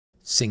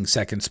Sing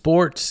Second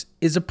Sports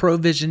is a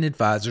Provision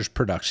Advisors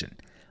production.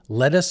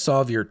 Let us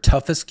solve your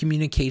toughest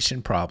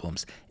communication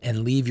problems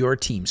and leave your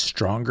team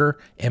stronger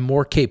and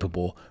more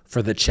capable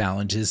for the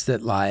challenges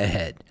that lie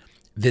ahead.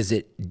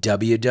 Visit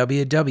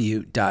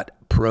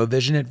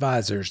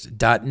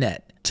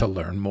www.provisionadvisors.net to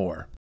learn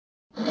more.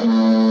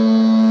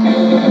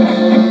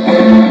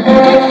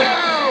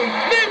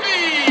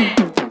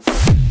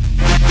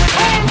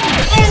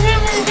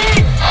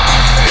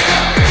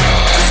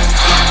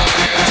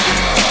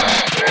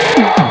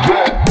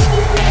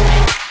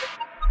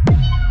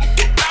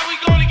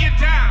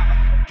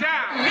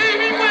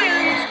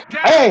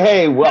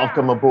 Hey,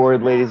 welcome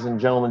aboard, ladies and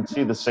gentlemen,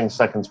 to the Sing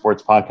Second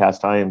Sports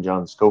Podcast. I am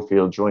John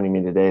Schofield. Joining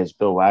me today is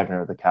Bill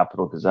Wagner of the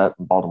Capital Gazette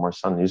and Baltimore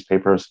Sun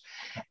newspapers.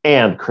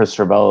 And Chris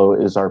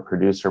Cervello is our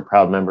producer,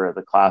 proud member of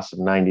the class of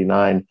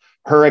 99,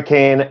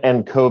 hurricane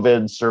and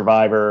COVID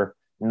survivor.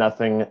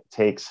 Nothing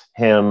takes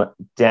him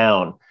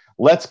down.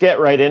 Let's get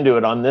right into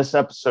it. On this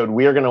episode,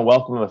 we are going to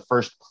welcome the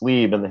first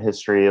plebe in the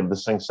history of the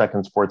Sing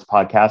Second Sports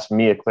Podcast,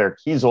 Mia Claire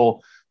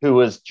Kiesel, who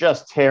was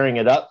just tearing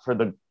it up for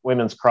the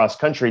women's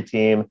cross-country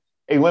team.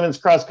 A women's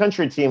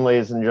cross-country team,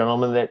 ladies and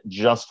gentlemen, that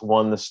just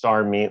won the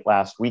Star Meet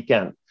last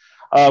weekend.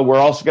 We're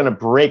also going to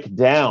break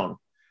down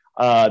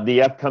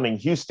the upcoming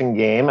Houston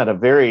game at a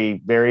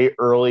very, very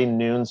early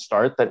noon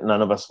start that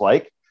none of us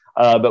like.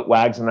 But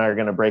Wags and I are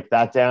going to break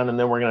that down, and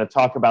then we're going to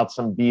talk about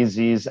some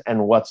BZs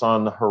and what's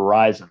on the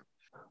horizon.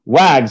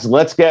 Wags,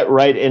 let's get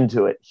right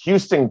into it.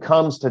 Houston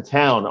comes to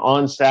town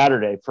on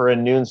Saturday for a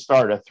noon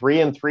start. A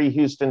 3-3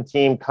 Houston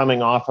team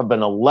coming off of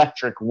an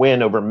electric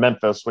win over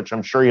Memphis, which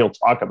I'm sure you'll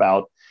talk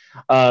about.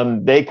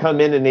 They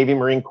come into Navy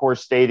Marine Corps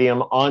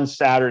Stadium on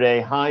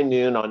Saturday, high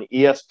noon on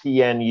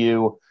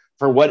ESPNU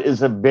for what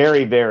is a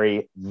very,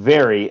 very,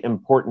 very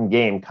important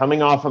game.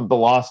 Coming off of the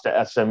loss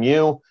to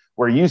SMU,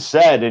 where you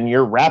said in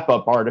your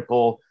wrap-up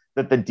article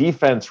that the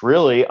defense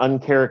really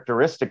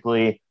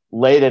uncharacteristically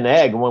laid an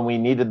egg when we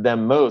needed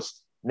them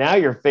most. Now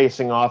you're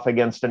facing off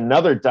against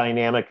another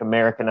dynamic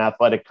American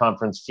Athletic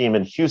Conference team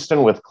in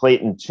Houston with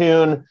Clayton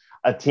Tune,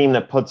 a team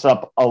that puts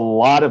up a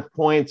lot of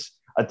points,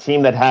 a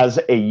team that has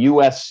a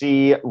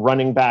USC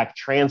running back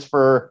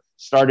transfer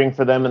starting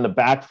for them in the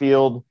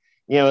backfield.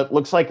 You know, it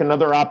looks like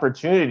another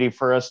opportunity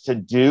for us to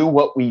do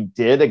what we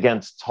did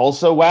against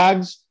Tulsa,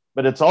 Wags,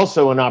 but it's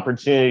also an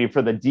opportunity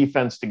for the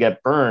defense to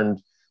get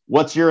burned.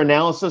 What's your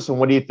analysis, and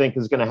what do you think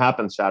is going to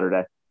happen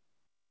Saturday?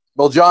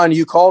 Well, John,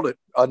 you called it.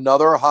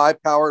 Another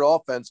high-powered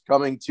offense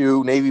coming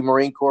to Navy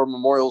Marine Corps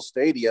Memorial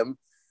Stadium.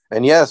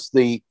 And yes,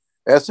 the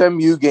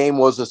SMU game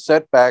was a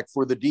setback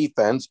for the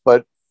defense,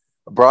 but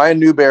Brian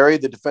Newberry,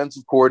 the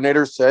defensive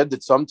coordinator, said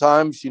that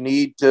sometimes you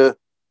need to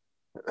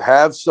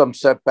have some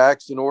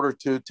setbacks in order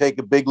to take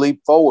a big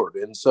leap forward.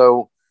 And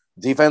so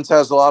defense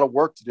has a lot of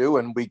work to do,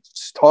 and we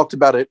talked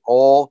about it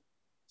all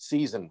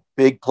season,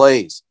 big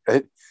plays.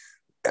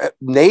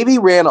 Navy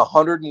ran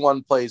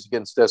 101 plays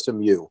against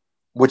SMU,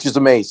 which is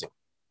amazing.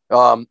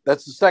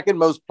 That's the second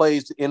most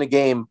plays in a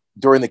game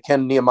during the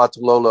Ken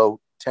Niumatalolo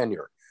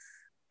tenure.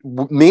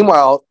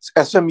 Meanwhile,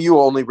 SMU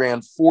only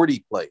ran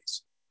 40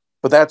 plays,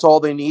 but that's all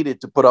they needed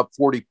to put up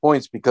 40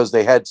 points because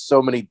they had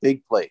so many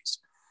big plays.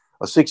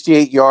 A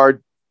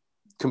 68-yard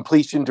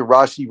completion to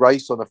Rashee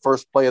Rice on the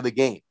first play of the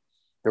game.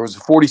 There was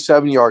a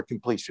 47-yard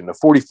completion, a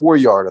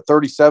 44-yard, a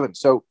 37.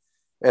 So,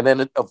 and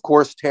then, of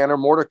course, Tanner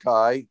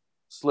Mordecai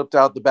slipped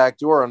out the back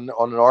door on an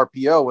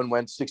RPO and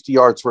went 60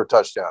 yards for a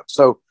touchdown.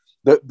 So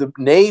the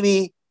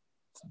Navy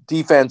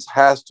defense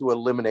has to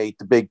eliminate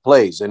the big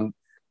plays, and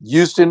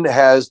Houston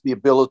has the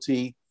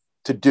ability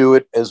to do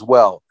it as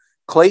well.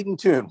 Clayton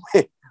Tune,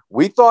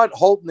 we thought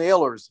Holt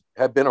Nailers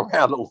had been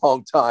around a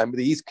long time,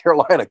 the East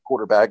Carolina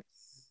quarterback.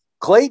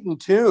 Clayton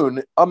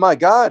Tune, oh my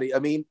God, I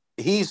mean,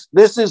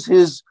 this is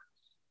his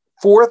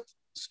fourth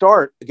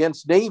start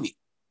against Navy.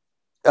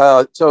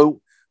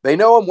 So they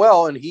know him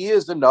well, and he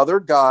is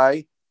another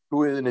guy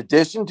who, in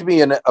addition to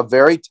being a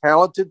very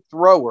talented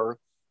thrower,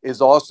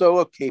 is also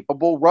a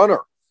capable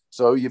runner.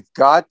 So you've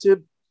got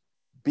to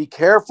be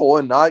careful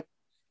and not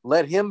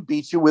let him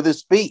beat you with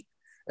his feet.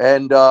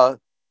 And, a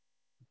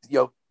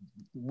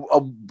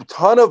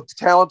ton of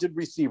talented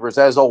receivers,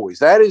 as always.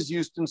 That is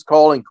Houston's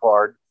calling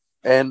card.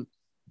 And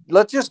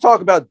let's just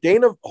talk about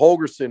Dana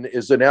Holgorsen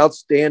is an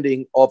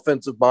outstanding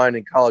offensive mind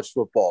in college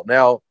football.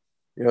 Now,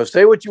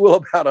 say what you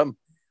will about him.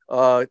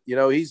 I'm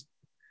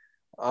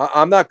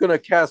not going to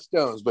cast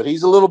stones, but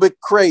he's a little bit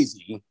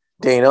crazy,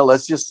 Dana.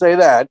 Let's just say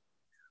that.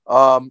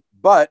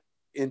 But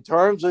in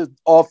terms of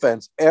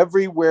offense,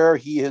 everywhere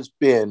he has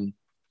been,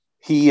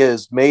 he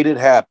has made it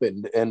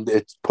happen, and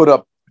it's put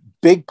up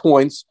big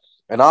points.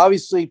 And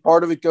obviously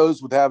part of it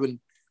goes with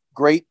having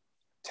great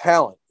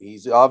talent.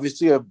 He's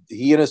obviously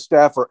he and his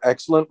staff are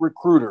excellent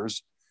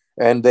recruiters,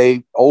 and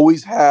they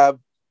always have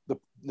the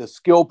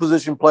skill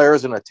position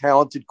players and a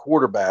talented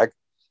quarterback.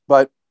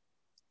 But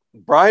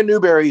Brian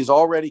Newberry is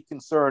already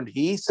concerned.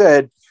 He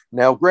said,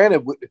 now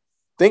granted,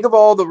 think of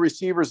all the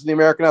receivers in the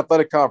American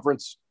Athletic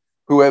Conference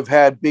who have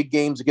had big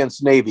games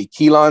against Navy.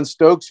 Keelan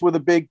Stokes with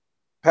a big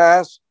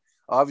pass.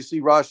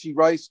 Obviously, Rashee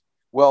Rice.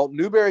 Well,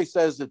 Newberry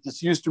says that this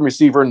Houston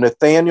receiver,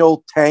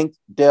 Nathaniel Tank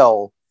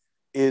Dell,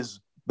 is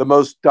the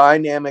most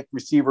dynamic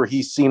receiver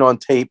he's seen on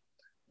tape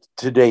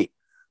to date.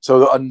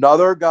 So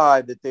another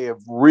guy that they have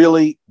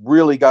really,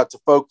 really got to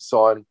focus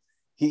on.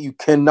 You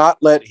cannot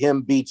let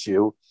him beat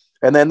you.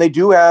 And then they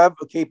do have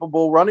a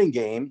capable running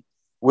game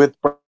with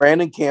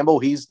Brandon Campbell.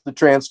 He's the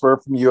transfer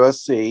from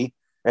USC.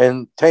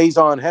 And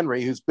Taysom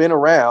Henry, who's been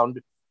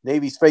around.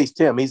 Navy's faced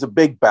him. He's a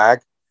big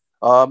back.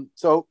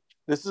 So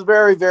this is a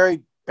very,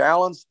 very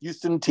balanced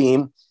Houston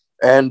team.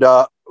 And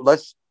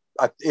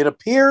it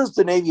appears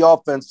the Navy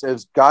offense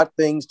has got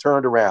things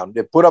turned around.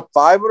 They put up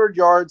 500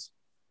 yards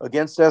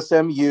against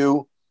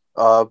SMU.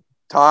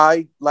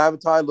 Ty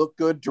Lavatai looked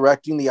good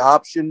directing the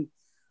option.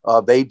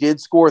 They did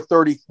score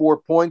 34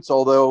 points,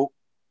 although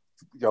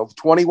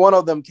 21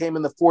 of them came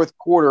in the fourth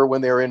quarter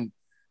when they're in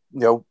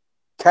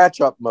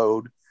catch-up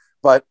mode.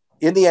 But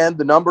in the end,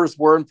 the numbers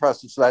were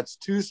impressive. So that's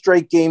 2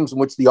 straight games in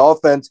which the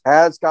offense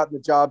has gotten the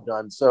job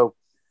done. So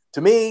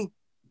to me,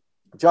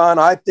 John,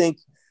 I think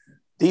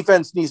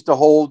defense needs to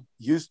hold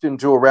Houston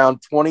to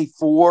around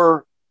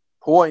 24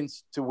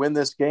 points to win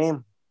this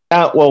game.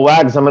 Well,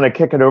 Wags, I'm going to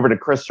kick it over to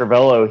Chris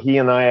Cervello. He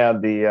and I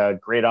had the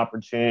great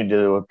opportunity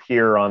to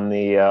appear on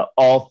the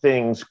All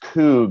Things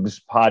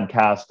Cougs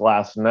podcast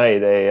last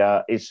night,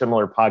 a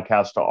similar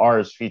podcast to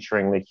ours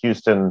featuring the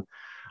Houston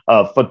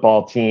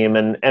football team.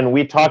 And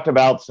we talked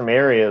about some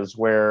areas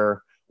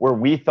where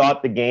we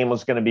thought the game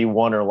was going to be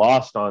won or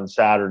lost on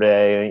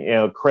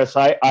Saturday. Chris,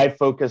 I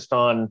focused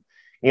on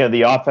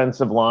the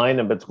offensive line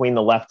and between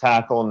the left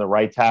tackle and the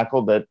right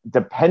tackle, that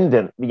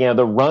dependent,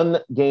 the run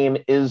game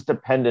is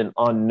dependent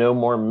on no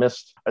more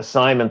missed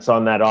assignments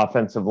on that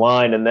offensive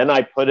line. And then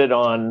I put it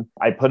on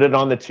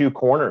the 2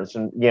 corners,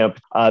 and,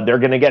 they're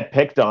going to get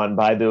picked on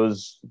by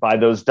those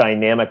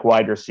dynamic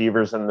wide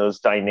receivers and those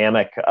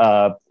dynamic,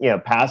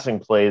 passing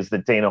plays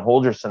that Dana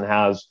Holgerson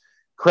has.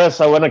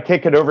 Chris, I want to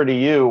kick it over to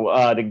you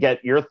to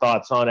get your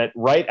thoughts on it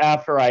right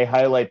after I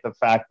highlight the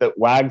fact that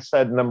Wag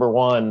said, number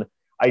 1,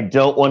 I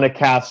don't want to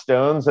cast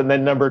stones. And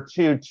then number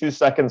 2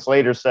 seconds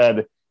later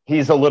said,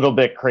 he's a little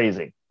bit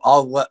crazy.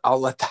 I'll let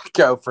that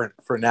go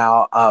for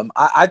now.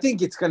 I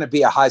think it's going to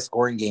be a high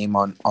scoring game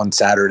on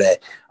Saturday.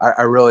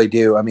 I really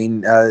do. I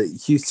mean,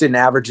 Houston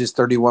averages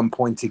 31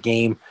 points a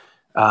game.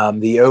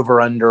 The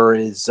over under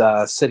is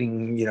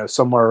sitting,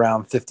 somewhere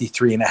around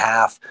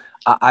 53.5.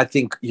 I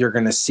think you're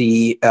going to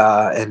see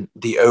and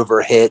the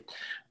over hit.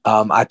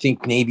 I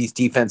think Navy's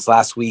defense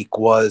last week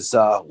was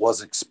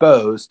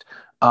exposed.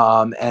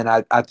 And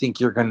I think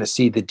you're going to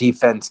see the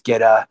defense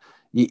get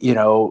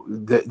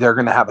they're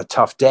going to have a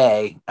tough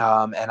day.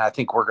 And I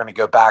think we're going to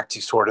go back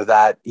to sort of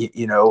that,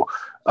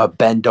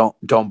 bend,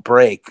 don't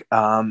break.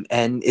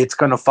 And it's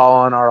going to fall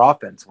on our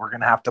offense. We're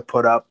going to have to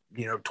put up,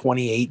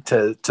 28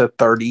 to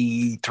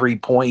 33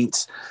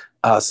 points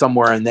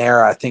somewhere in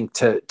there, I think,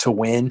 to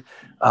win.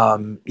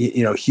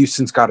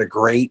 Houston's got a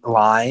great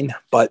line,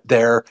 but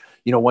they're,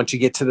 once you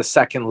get to the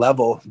second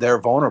level, they're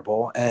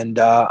vulnerable. And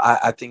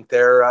I think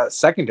their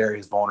secondary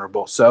is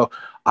vulnerable. So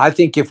I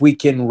think if we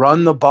can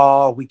run the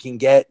ball, we can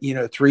get,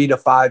 3 to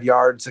 5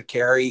 yards a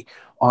carry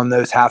on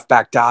those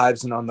halfback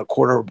dives and on the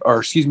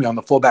on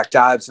the fullback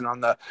dives and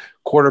on the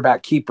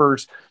quarterback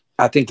keepers.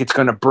 I think it's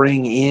going to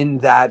bring in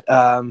that,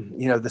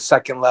 the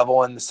second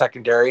level and the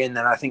secondary. And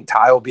then I think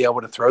Ty will be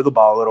able to throw the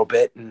ball a little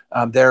bit.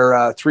 And they're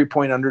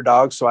 3-point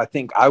underdogs. So I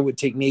think I would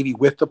take Navy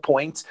with the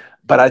points,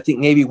 but I think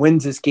Navy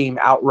wins this game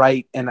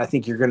outright. And I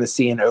think you're going to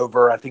see an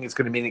over. I think it's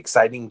going to be an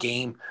exciting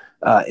game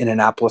in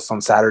Annapolis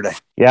on Saturday.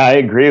 Yeah, I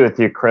agree with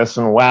you, Chris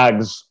and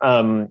Wags.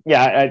 Let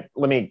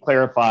me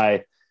clarify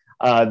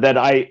that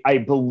I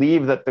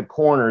believe that the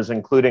corners,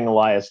 including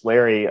Elias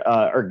Larry,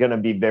 are going to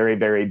be very,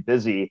 very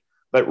busy.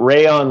 But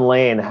Rayon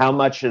Lane, how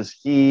much is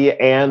he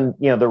and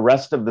the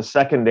rest of the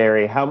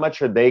secondary, how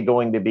much are they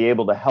going to be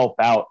able to help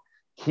out,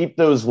 keep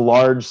those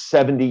large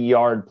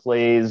 70-yard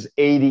plays,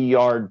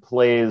 80-yard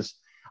plays?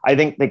 I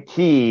think the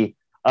key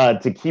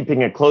to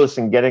keeping it close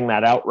and getting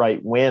that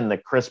outright win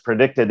that Chris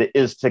predicted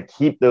is to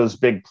keep those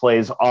big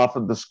plays off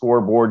of the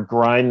scoreboard,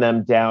 grind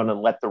them down,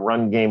 and let the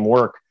run game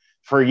work.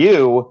 For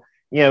you,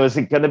 is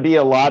it going to be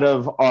a lot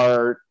of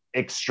our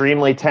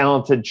extremely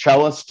talented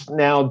cellist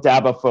now,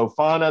 Daba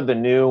Fofana, the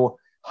new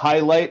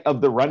highlight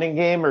of the running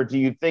game, or do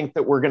you think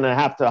that we're going to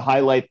have to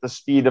highlight the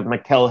speed of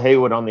Mikel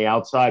Haywood on the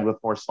outside with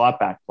more slot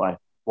back play?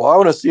 Well, I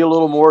want to see a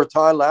little more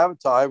Ty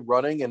Lavatai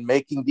running and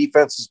making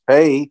defenses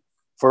pay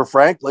for,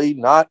 frankly,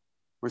 not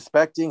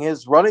respecting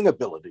his running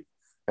ability.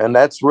 And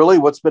that's really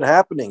what's been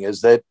happening,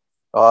 is that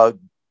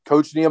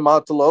Coach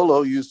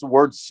Niumatalolo used the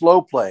word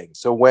slow playing.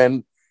 So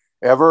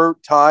whenever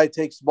Ty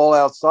takes the ball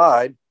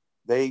outside,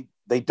 they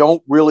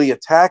don't really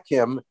attack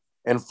him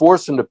and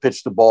force him to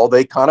pitch the ball.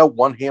 They kind of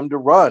want him to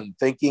run,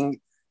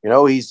 thinking,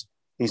 he's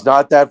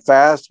not that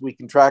fast. We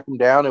can track him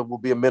down. It will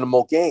be a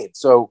minimal gain.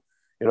 So,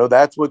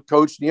 that's what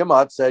Coach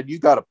Niumat said. You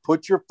got to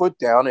put your foot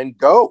down and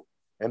go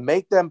and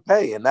make them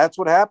pay. And that's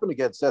what happened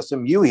against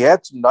SMU. He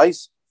had some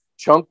nice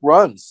chunk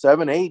runs,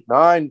 7, 8,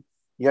 9.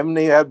 He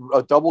had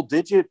a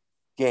double-digit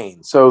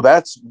gain. So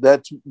that's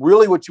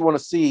really what you want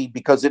to see,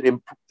 because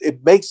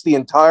it makes the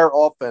entire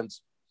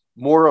offense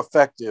more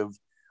effective.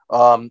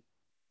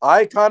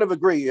 I kind of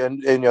agree.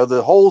 And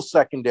the whole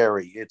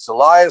secondary, it's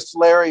Elias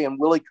Larry and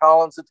Willie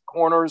Collins at the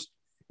corners,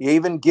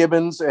 Avon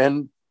Gibbons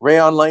and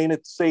Rayon Lane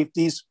at the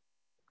safeties,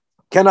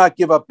 cannot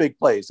give up big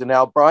plays. And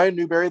now Brian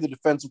Newberry, the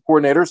defensive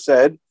coordinator,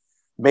 said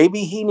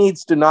maybe he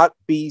needs to not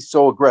be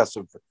so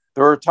aggressive.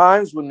 There are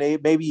times when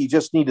maybe you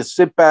just need to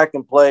sit back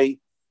and play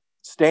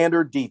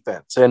standard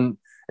defense. And,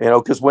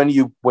 because when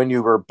you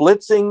are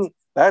blitzing,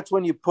 that's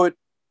when you put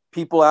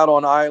people out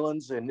on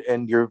islands and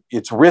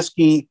it's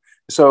risky.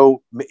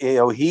 So,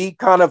 he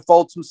kind of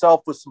faults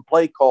himself with some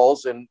play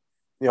calls, and,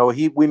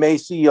 we may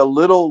see a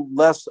little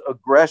less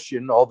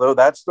aggression, although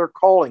that's their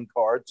calling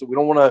card. So we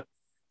don't want to,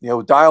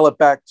 dial it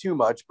back too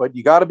much, but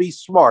you got to be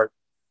smart.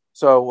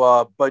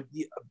 So, but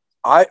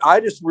I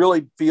just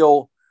really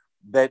feel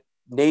that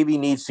Navy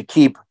needs to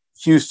keep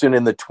Houston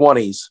in the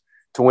 20s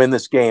to win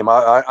this game.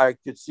 I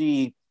could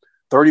see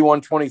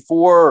 31-24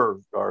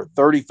 or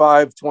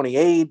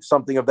 35-28,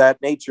 something of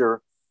that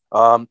nature.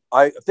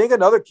 I think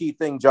another key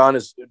thing, John,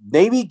 is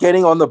Navy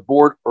getting on the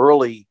board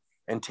early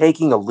and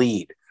taking a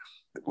lead.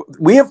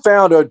 We have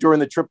found during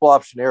the triple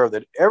option era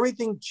that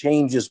everything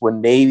changes when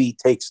Navy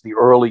takes the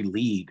early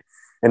lead,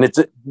 and it's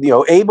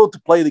able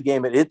to play the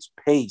game at its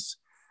pace.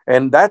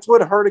 And that's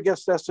what hurt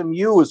against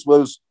SMU was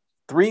those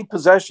 3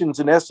 possessions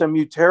in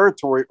SMU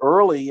territory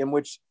early in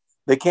which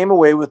they came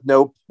away with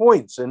no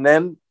points, and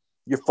then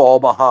you fall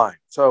behind.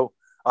 So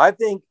I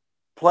think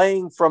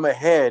playing from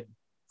ahead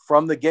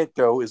from the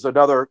get-go is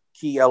another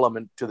key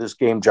element to this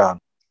game, John.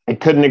 I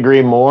couldn't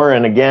agree more.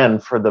 And again,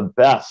 for the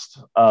best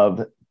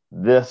of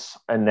this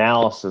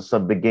analysis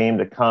of the game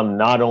to come,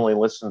 not only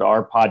listen to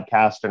our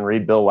podcast and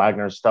read Bill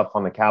Wagner's stuff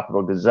on the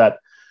Capital Gazette,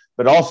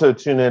 but also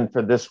tune in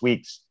for this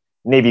week's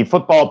Navy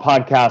football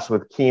podcast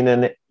with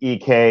Keenan,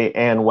 EK,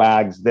 and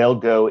Wags. They'll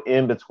go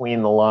in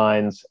between the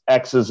lines,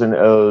 X's and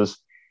O's,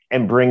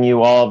 and bring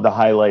you all of the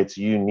highlights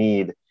you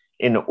need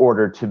in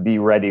order to be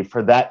ready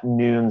for that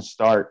noon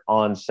start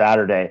on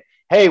Saturday.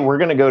 Hey, we're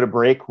going to go to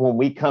break. When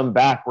we come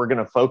back, we're going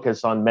to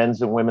focus on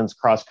men's and women's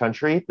cross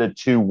country, the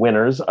 2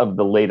 winners of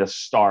the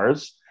latest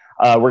stars.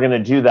 We're going to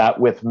do that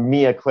with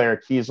Mia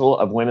Claire Kiesel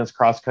of women's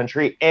cross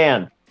country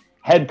and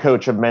head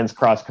coach of men's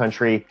cross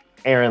country,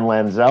 Aaron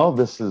Lanzell.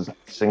 This is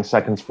Sing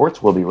Second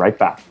Sports. We'll be right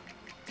back.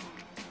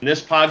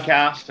 This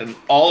podcast and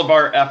all of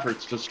our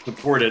efforts to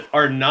support it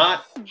are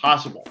not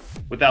possible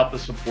without the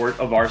support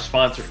of our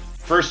sponsors.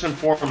 First and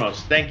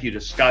foremost, thank you to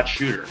Scott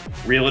Shooter,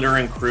 Realtor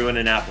and Crew in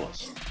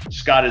Annapolis.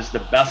 Scott is the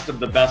best of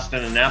the best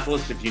in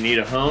Annapolis. If you need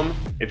a home,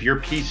 if you're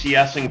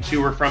PCSing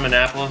to or from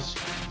Annapolis,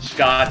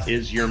 Scott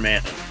is your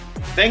man.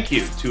 Thank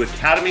you to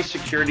Academy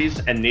Securities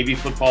and Navy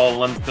football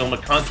alum Phil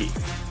McConkey.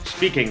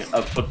 Speaking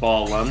of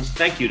football alums,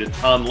 thank you to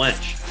Tom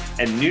Lynch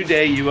and New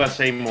Day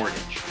USA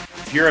Mortgage.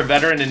 If you're a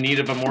veteran in need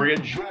of a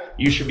mortgage,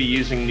 you should be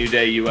using New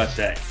Day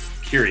USA,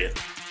 period.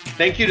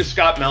 Thank you to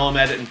Scott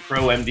Melamed and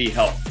Pro MD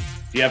Health.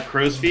 Do you have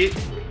crow's feet?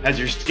 Has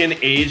your skin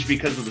aged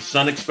because of the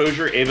sun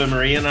exposure Ava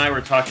Marie and I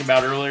were talking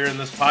about earlier in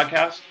this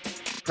podcast?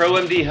 Pro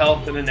MD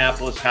Health in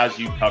Annapolis has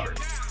you covered.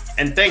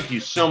 And thank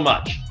you so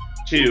much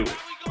to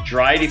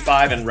Dry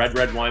 85 and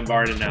Red Wine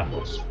Bar in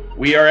Annapolis.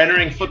 We are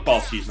entering football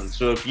season,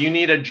 so if you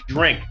need a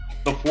drink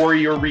before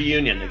your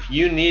reunion, if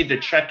you need to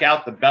check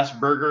out the best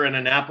burger in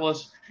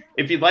Annapolis,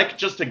 if you'd like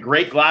just a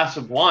great glass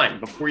of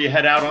wine before you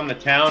head out on the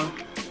town,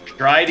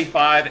 Dry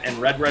 85 and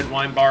Red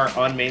Wine Bar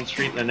on Main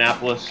Street in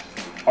Annapolis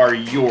are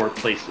your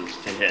places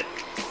to hit.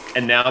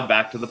 And now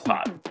back to the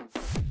pod.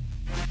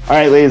 All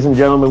right, ladies and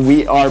gentlemen,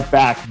 we are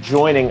back.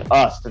 Joining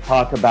us to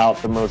talk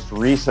about the most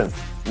recent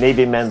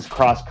Navy men's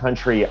cross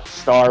country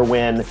star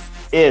win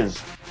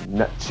is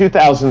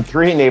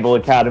 2003 Naval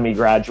Academy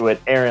graduate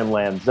Aaron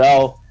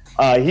Lanzell.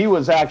 He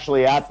was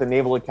actually at the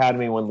Naval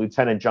Academy when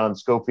Lieutenant John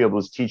Schofield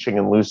was teaching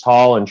in Luce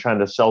Hall and trying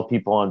to sell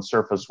people on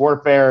surface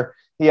warfare.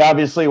 He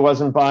obviously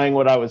wasn't buying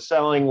what I was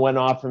selling, went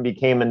off and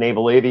became a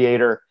naval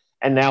aviator,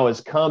 and now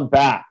has come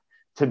back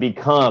to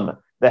become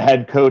the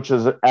head coach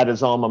at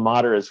his alma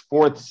mater, his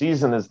 4th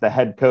season as the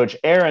head coach.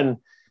 Aaron,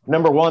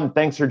 number 1,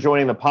 thanks for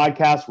joining the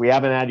podcast. We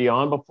haven't had you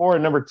on before.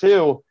 And number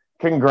 2,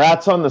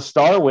 congrats on the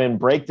star win.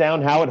 Break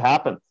down how it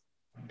happened.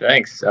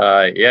 Thanks.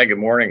 Good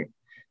morning.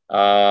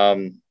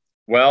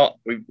 Well,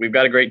 we've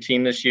got a great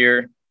team this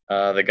year.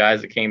 The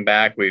guys that came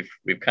back, we've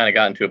kind of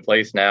gotten to a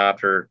place now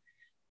after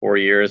 4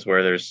 years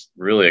where there's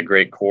really a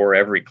great core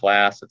every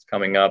class that's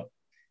coming up.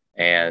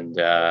 And,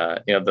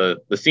 the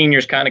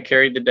seniors kind of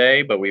carried the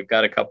day, but we've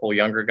got a couple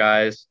younger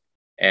guys,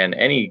 and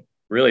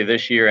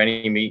this year,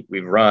 any meet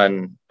we've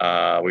run,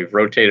 we've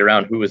rotated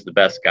around who was the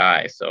best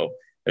guy. So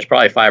there's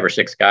probably 5 or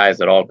 6 guys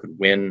that all could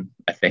win,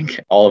 I think,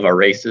 all of our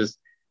races.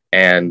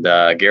 And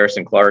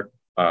Garrison Clark,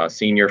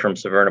 senior from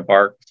Severna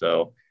Park.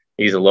 So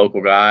he's a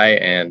local guy,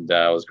 and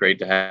it was great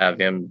to have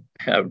him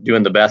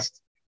doing the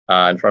best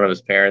in front of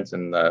his parents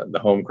and the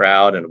home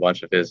crowd and a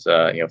bunch of his,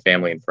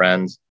 family and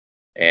friends.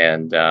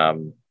 And,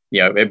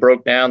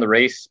 the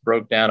race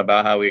broke down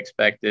about how we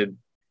expected.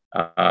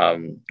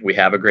 We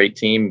have a great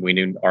team. We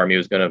knew Army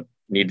was going to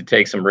need to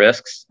take some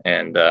risks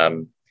and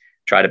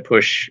try to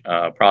push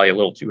probably a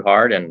little too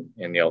hard. And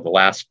the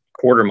last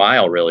quarter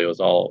mile really was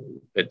all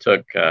it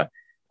took.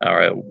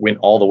 Went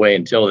all the way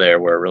until there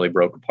where it really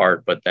broke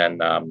apart. But then,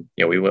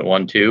 we went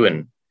 1-2,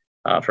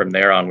 and from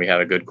there on, we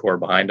had a good core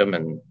behind them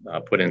and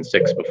put in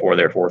 6 before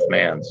their 4th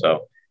man.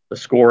 So the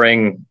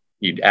scoring,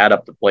 you'd add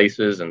up the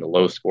places and the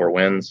low score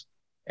wins,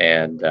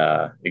 and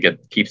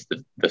it keeps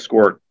the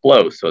score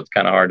close. So it's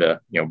kind of hard to,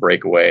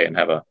 break away and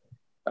have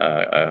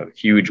a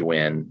huge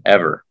win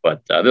ever.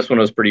 But this one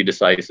was pretty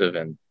decisive,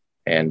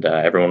 and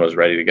everyone was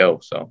ready to go.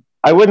 So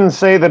I wouldn't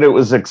say that it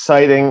was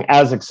exciting,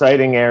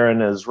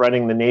 Aaron, as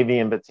running the Navy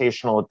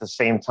Invitational at the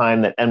same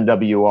time that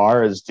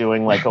MWR is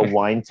doing like a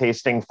wine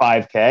tasting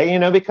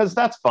 5K, because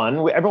that's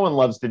fun. Everyone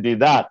loves to do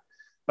that.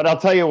 But I'll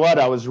tell you what,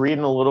 I was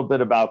reading a little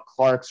bit about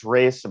Clark's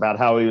race, about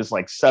how he was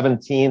like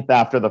 17th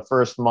after the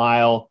first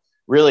mile,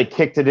 really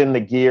kicked it in the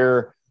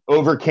gear,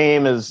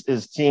 overcame his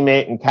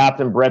teammate and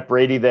captain Brett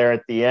Brady there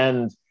at the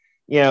end.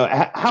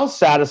 How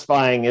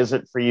satisfying is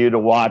it for you to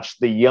watch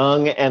the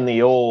young and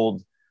the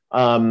old?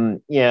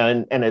 And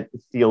it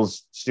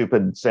feels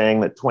stupid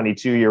saying that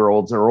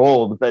 22-year-olds are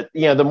old, but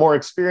the more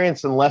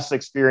experienced and less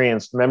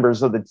experienced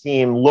members of the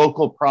team,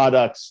 local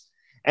products,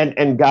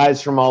 and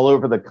guys from all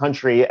over the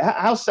country.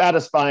 How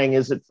satisfying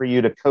is it for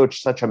you to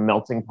coach such a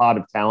melting pot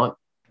of talent?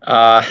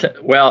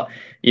 Well,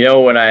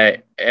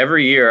 when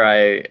every year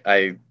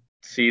I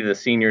see the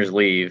seniors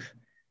leave,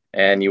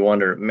 and you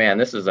wonder, man,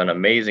 this is an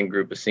amazing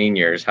group of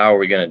seniors. How are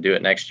we going to do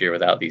it next year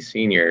without these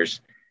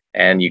seniors?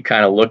 And you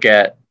kind of look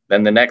at.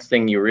 Then the next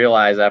thing you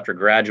realize after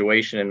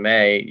graduation in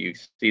May, you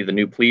see the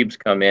new plebes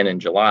come in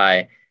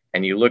July,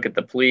 and you look at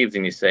the plebes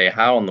and you say,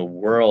 how in the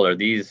world are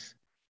these,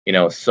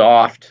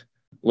 soft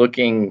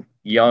looking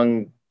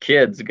young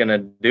kids going to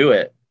do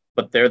it?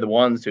 But they're the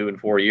ones who in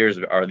 4 years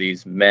are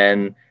these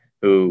men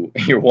who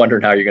you're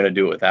wondering how you're going to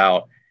do it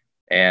without.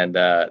 And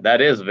that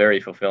is very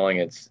fulfilling.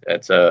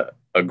 It's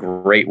a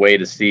great way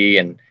to see,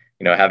 and,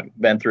 have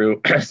been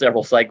through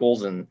several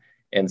cycles and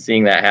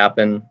seeing that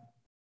happen.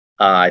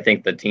 I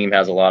think the team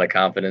has a lot of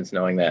confidence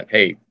knowing that,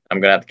 hey, I'm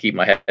going to have to keep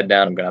my head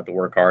down. I'm going to have to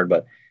work hard.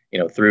 But,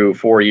 through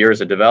 4 years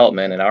of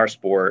development in our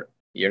sport,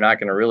 you're not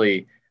going to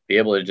really be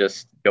able to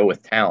just go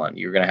with talent.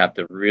 You're going to have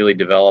to really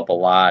develop a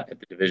lot at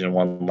the Division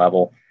I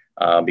level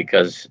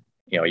because,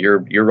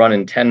 you're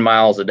running 10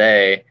 miles a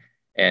day,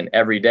 and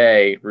every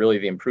day, really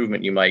the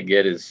improvement you might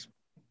get is,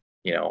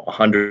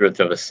 100th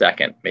of a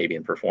second maybe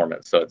in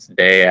performance. So it's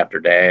day after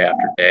day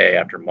after day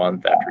after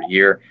month after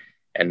year.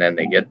 And then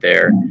they get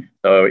there.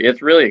 So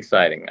it's really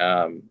exciting.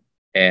 As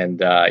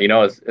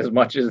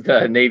much as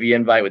the Navy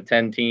invite with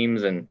 10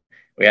 teams, and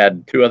we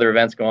had 2 other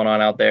events going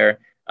on out there,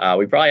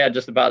 we probably had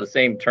just about the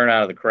same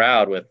turnout of the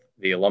crowd with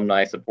the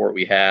alumni support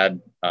we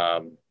had.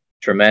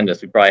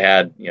 Tremendous. We probably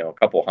had, a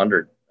couple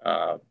hundred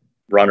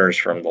runners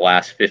from the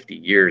last 50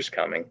 years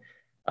coming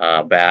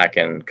back,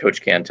 and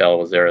Coach Cantel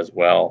was there as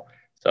well.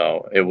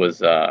 So it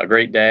was a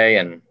great day,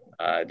 and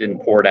it didn't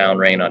pour down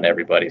rain on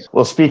everybody.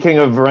 Well, speaking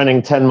of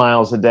running 10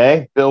 miles a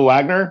day, Bill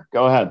Wagner,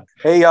 go ahead.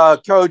 Hey,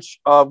 Coach.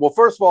 Well,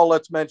 first of all,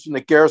 let's mention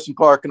that Garrison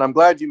Clark, and I'm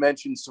glad you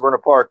mentioned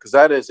Severna Park, because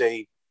that is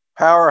a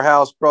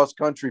powerhouse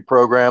cross-country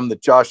program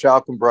that Josh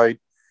Alkenbright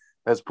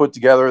has put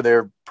together.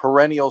 They're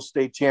perennial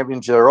state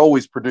champions. They're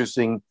always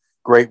producing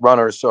great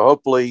runners. So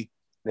hopefully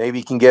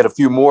Navy can get a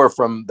few more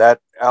from that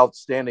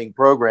outstanding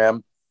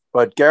program.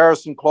 But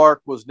Garrison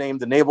Clark was named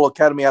the Naval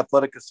Academy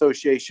Athletic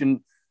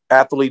Association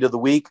Athlete of the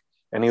Week.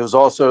 And he was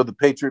also the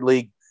Patriot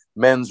League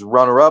men's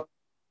runner-up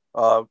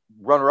of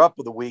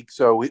the week.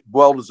 So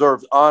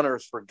well-deserved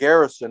honors for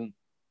Garrison.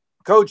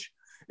 Coach,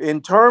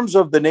 in terms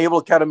of the Naval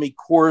Academy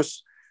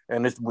course,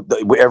 and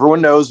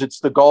everyone knows it's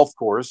the golf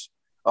course,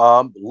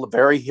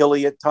 very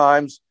hilly at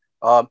times.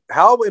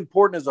 How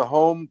important is a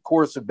home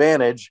course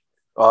advantage?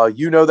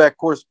 You know that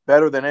course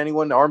better than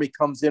anyone. The Army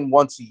comes in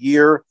once a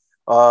year.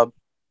 And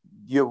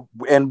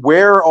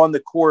where on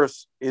the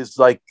course is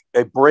like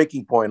a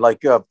breaking point?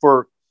 Like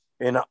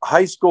in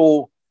high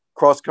school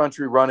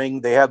cross-country running,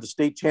 they have the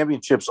state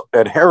championships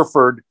at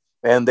Hereford,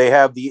 and they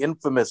have the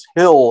infamous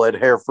hill at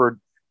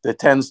Hereford that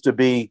tends to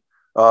be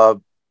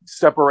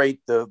separate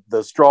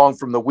the strong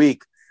from the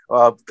weak.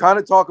 Kind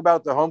of talk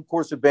about the home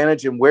course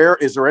advantage, and where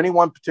is there any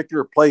one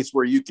particular place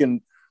where you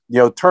can,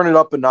 turn it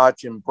up a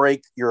notch and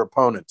break your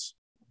opponents?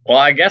 Well,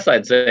 I guess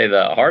I'd say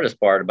the hardest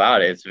part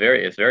about it,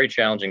 it's very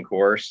challenging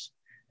course,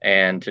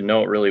 and to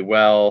know it really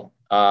well.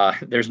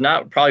 There's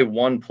not probably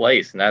one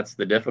place, and that's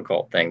the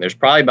difficult thing. There's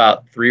probably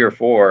about 3 or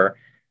 4,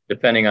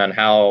 depending on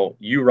how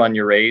you run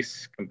your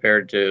race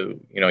compared to,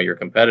 your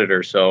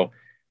competitor. So,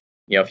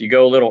 if you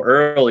go a little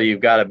early,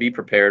 you've got to be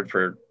prepared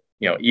for,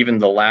 even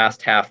the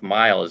last half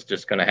mile is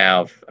just going to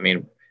have,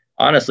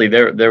 honestly,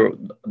 the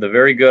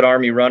very good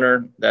Army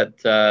runner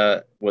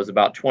that was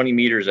about 20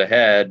 meters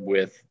ahead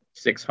with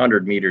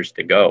 600 meters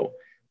to go.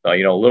 So, a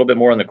little bit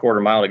more than the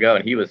quarter mile to go,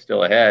 and he was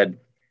still ahead.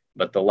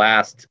 But the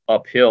last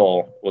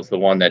uphill was the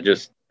one that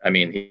just,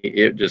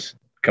 it just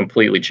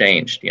completely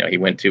changed. He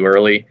went too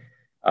early,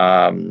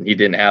 he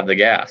didn't have the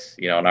gas,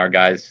 and our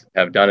guys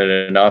have done it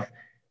enough,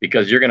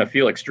 because you're going to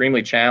feel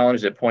extremely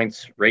challenged at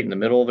points right in the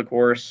middle of the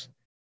course.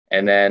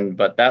 And then,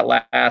 but that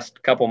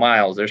last couple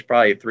miles, there's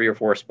probably 3 or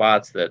 4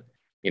 spots that,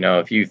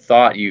 if you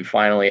thought you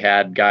finally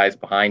had guys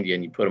behind you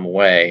and you put them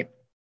away,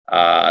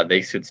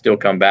 they should still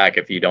come back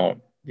if you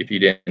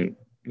didn't,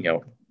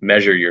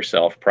 measure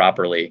yourself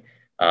properly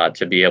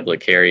to be able to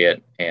carry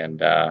it.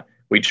 And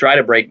we try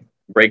to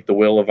break the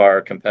will of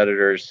our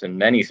competitors in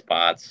many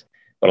spots,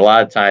 but a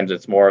lot of times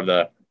it's more of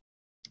the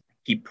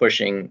keep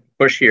pushing,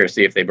 push here,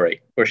 see if they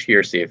break, push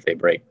here, see if they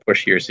break,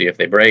 push here, see if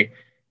they break,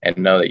 and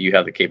know that you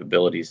have the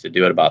capabilities to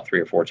do it about 3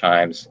 or 4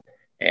 times.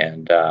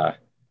 And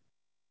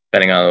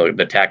depending on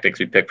the tactics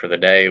we pick for the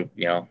day,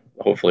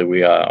 hopefully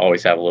we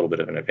always have a little bit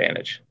of an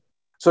advantage.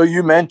 So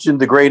you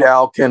mentioned the great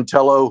Al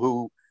Cantello,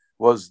 who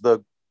was the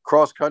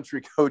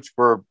cross-country coach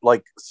for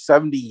like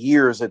 70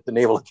 years at the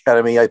Naval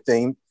Academy, I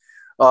think.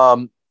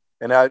 And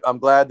I'm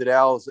glad that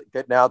Al is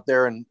getting out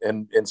there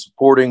and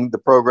supporting the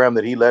program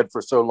that he led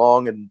for so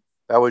long, and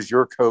that was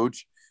your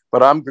coach.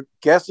 But I'm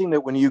guessing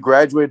that when you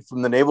graduated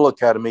from the Naval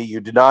Academy, you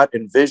did not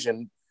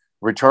envision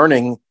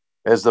returning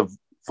as the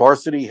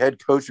varsity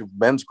head coach of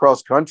men's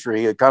cross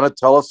country. Kind of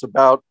tell us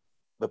about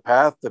the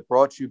path that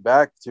brought you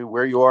back to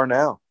where you are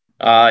now.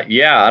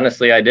 Yeah,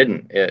 honestly, I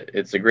didn't.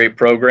 It's a great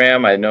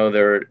program. I know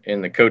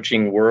in the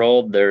coaching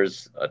world,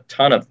 there's a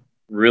ton of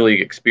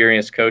really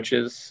experienced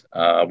coaches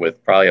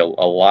with probably a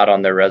lot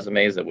on their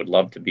resumes that would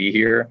love to be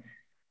here.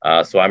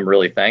 So I'm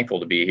really thankful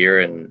to be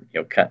here, and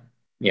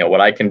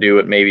what I can do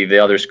what maybe the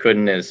others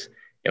couldn't is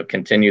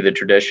continue the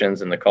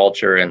traditions and the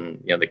culture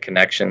and the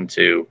connection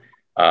to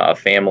a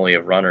family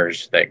of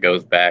runners that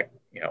goes back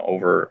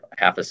over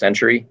half a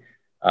century.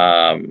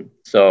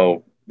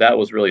 So that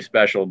was really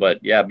special. But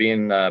yeah,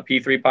 being a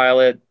P3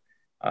 pilot,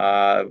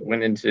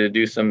 went in to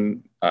do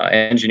some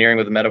engineering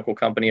with a medical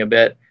company a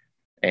bit.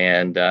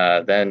 And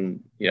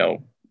then,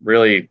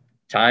 really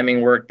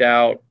timing worked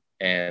out.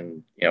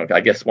 And, I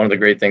guess one of the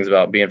great things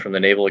about being from the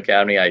Naval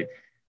Academy, I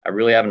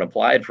really haven't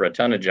applied for a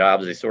ton of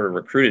jobs. They sort of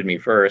recruited me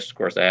first. Of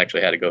course, I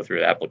actually had to go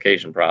through the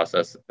application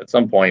process at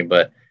some point,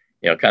 but,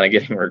 kind of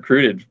getting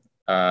recruited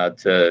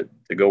to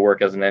go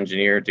work as an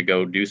engineer, to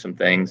go do some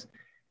things.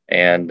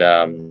 And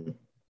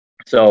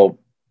so,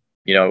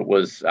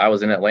 I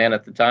was in Atlanta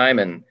at the time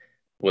and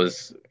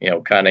was,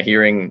 kind of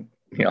hearing,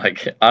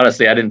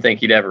 honestly, I didn't think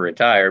he'd ever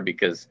retire,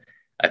 because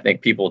I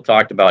think people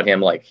talked about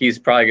him like he's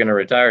probably going to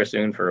retire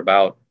soon for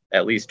about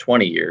at least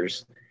 20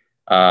 years.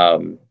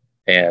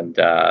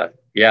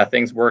 Yeah,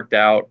 things worked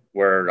out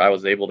where I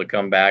was able to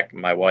come back.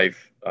 My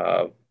wife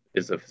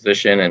is a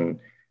physician, and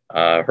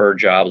her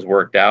jobs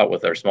worked out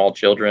with our small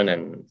children,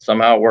 and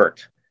somehow it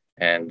worked.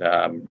 And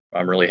I'm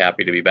really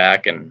happy to be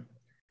back. And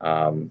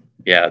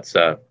yeah, it's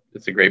a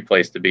great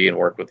place to be and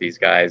work with these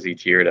guys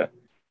each year to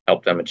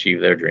help them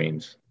achieve their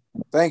dreams.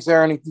 Thanks,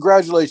 Aaron. And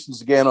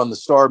congratulations again on the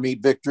Star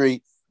Meet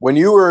victory. When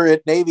you were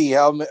at Navy,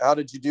 how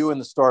did you do in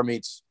the Star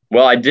Meets?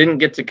 Well, I didn't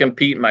get to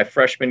compete in my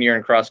freshman year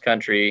in cross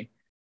country,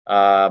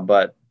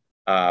 but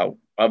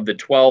of the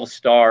 12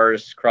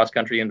 stars, cross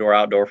country, indoor,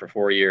 outdoor for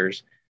 4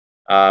 years,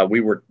 we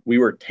were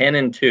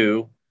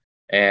 10-2,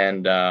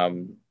 and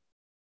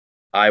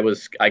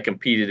I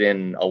competed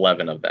in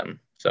 11 of them,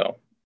 so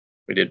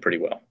we did pretty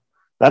well.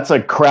 That's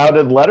a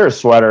crowded letter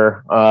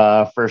sweater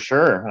for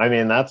sure. I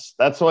mean,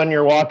 that's when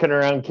you're walking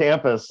around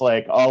campus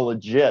like all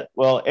legit.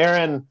 Well,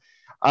 Aaron,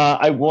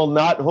 I will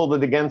not hold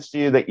it against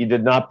you that you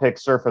did not pick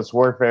surface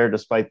warfare,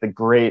 despite the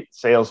great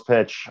sales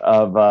pitch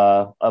of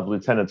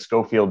Lieutenant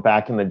Schofield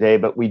back in the day.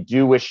 But we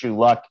do wish you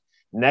luck.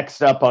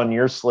 Next up on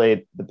your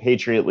slate, the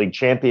Patriot League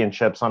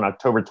Championships on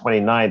October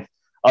 29th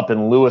up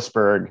in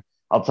Lewisburg.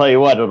 I'll tell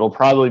you what, it'll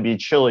probably be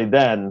chilly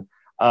then.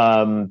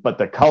 But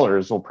the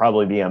colors will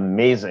probably be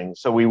amazing.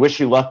 So we wish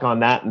you luck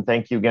on that. And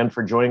thank you again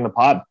for joining the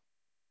pod.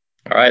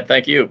 All right.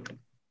 Thank you.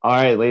 All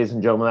right, ladies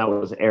and gentlemen, that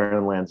was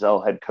Aaron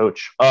Lanzell, head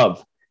coach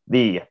of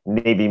the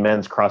Navy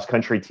men's cross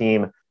country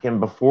team. And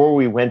before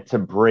we went to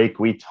break,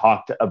 we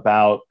talked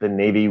about the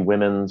Navy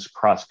women's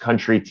cross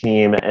country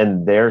team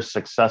and their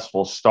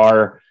successful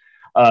star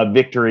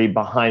victory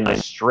behind the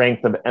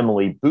strength of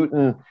Emily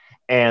Booten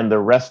and the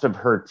rest of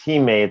her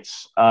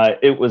teammates.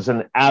 It was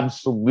an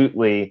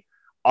absolutely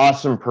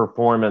awesome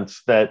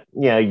performance that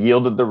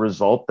yielded the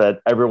result that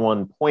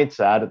everyone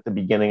points at the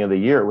beginning of the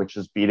year, which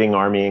is beating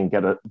Army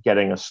and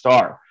getting a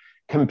star.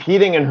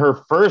 Competing in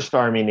her first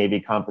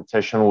Army-Navy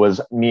competition was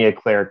Mia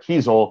Claire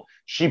Kiesel.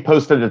 She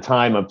posted a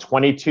time of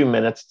 22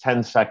 minutes,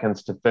 10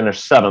 seconds to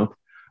finish 7th,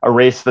 a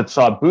race that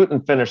saw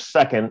Booten finish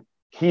 2nd,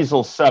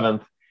 Kiesel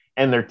 7th,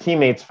 and their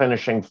teammates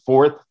finishing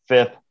 4th,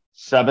 5th,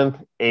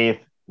 7th,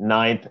 8th,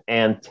 9th,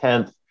 and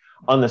 10th.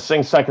 On the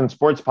Sing Second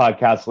Sports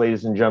Podcast,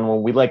 ladies and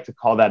gentlemen, we like to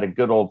call that a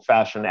good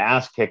old-fashioned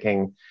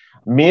ass-kicking.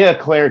 Mia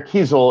Claire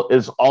Kiesel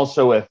is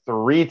also a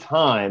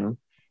three-time,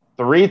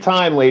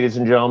 ladies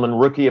and gentlemen,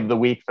 Rookie of the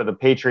Week for the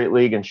Patriot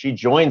League, and she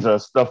joins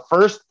us, the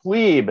first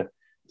plebe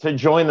to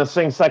join the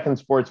Sing Second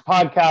Sports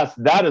Podcast.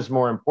 That is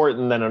more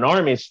important than an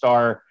Army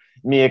star.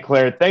 Mia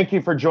Claire, thank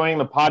you for joining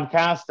the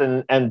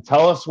podcast, and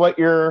tell us what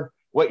your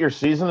what your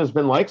season has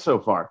been like so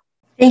far.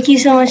 Thank you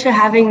so much for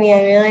having me.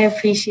 I really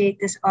appreciate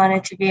this honor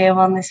to be able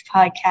on this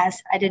podcast.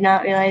 I did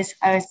not realize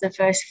I was the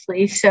first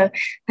plebe, so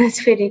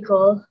that's pretty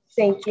cool.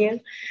 Thank you.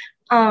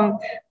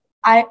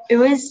 It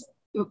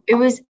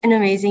was an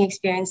amazing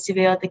experience to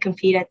be able to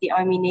compete at the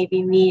Army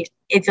Navy meet.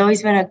 It's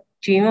always been a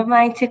dream of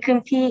mine to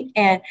compete,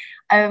 and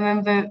I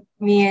remember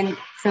me and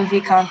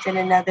Sophie Compton,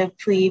 another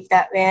plebe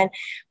that ran,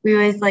 we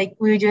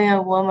were doing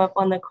a warm-up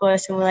on the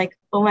course, and we're like,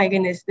 oh my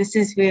goodness, this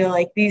is real.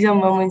 Like, these are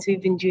moments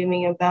we've been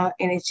dreaming about,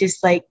 and it's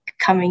just like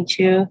coming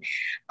true.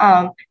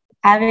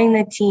 Having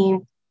the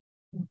team,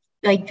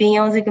 like being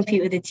able to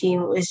compete with the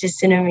team was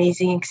just an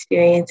amazing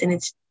experience, and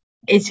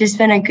it's just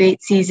been a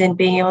great season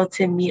being able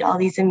to meet all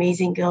these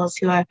amazing girls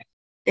who are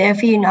there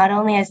for you, not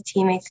only as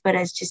teammates, but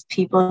as just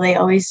people. They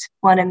always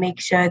want to make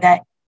sure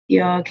that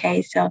you're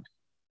okay. So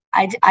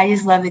I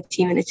just love the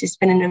team, and it's just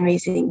been an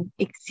amazing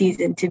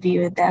season to be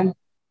with them.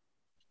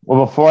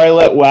 Well, before I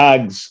let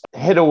Wags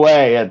hit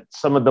away at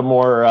some of the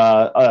more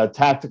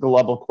tactical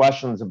level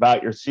questions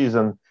about your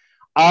season,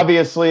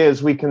 obviously,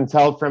 as we can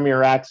tell from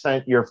your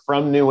accent, you're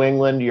from New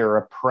England. You're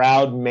a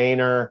proud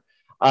Mainer.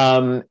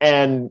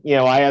 And, you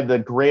know, I had the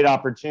great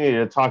opportunity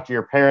to talk to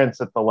your parents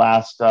at the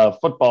last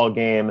football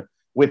game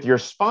with your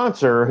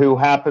sponsor, who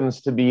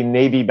happens to be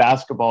Navy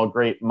basketball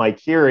great Mike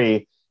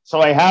Heary. So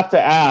I have to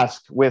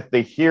ask, with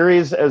the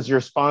Hearys as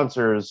your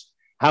sponsors,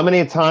 how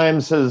many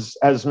times has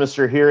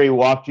Mr. Heary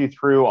walked you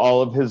through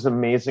all of his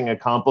amazing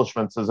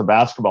accomplishments as a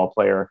basketball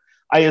player?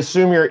 I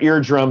assume your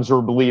eardrums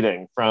were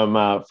bleeding from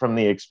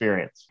the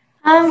experience.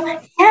 He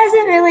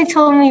hasn't really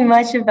told me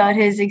much about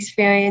his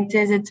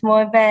experiences. It's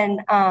more been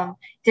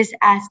just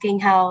asking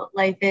how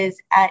life is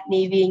at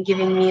Navy and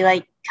giving me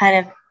like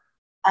kind of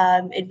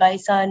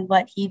advice on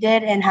what he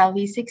did and how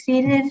he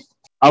succeeded.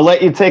 I'll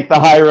let you take the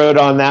high road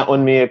on that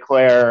one, Mia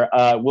Claire.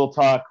 We'll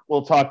talk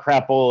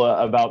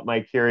crapola about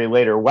Mike Heary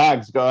later.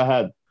 Wags, go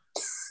ahead.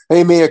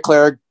 Hey, Mia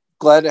Claire,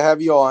 glad to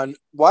have you on.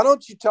 Why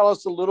don't you tell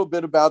us a little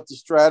bit about the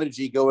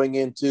strategy going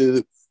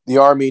into the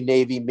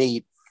Army-Navy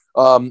meet?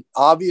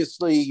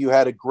 Obviously, you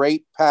had a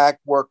great pack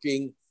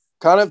working.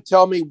 Kind of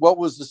tell me what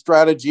was the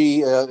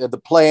strategy,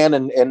 the plan,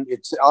 and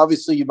it's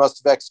obviously you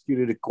must have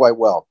executed it quite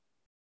well.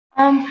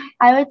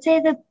 I would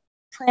say the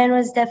plan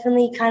was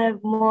definitely kind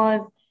of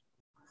more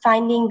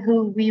finding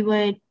who we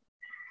would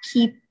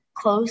keep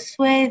close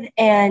with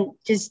and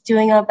just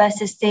doing our best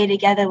to stay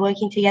together,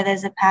 working together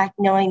as a pack,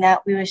 knowing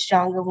that we were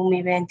stronger when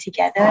we ran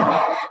together.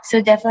 So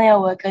definitely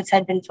our workouts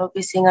had been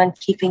focusing on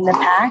keeping the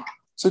pack.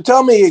 So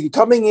tell me,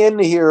 coming in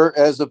here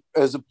as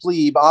a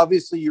plebe,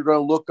 obviously you're going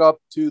to look up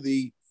to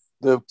the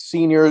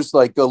seniors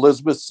like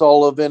Elizabeth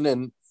Sullivan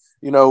and,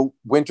 you know,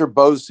 Winter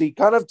Bosey.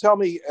 Kind of tell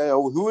me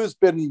who has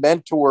been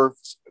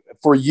mentors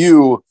for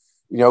you,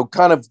 you know,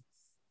 kind of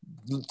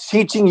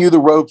teaching you the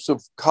ropes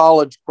of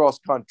college cross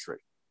country.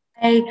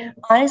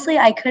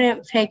 I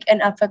couldn't pick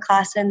an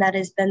upperclassman that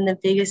has been the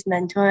biggest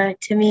mentor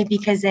to me,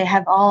 because they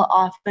have all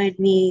offered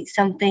me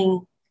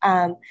something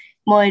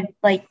more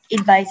like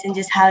advice and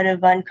just how to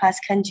run cross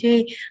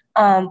country.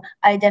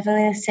 I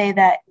definitely say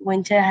that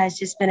Winter has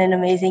just been an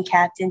amazing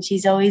captain.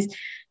 She's always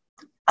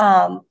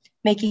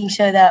making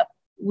sure that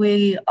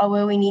we are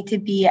where we need to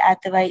be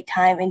at the right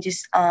time, and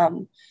just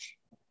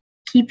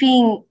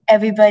keeping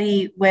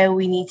everybody where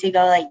we need to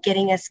go, like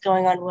getting us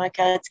going on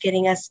workouts,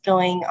 getting us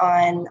going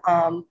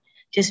on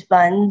just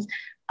runs.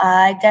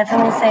 I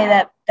definitely say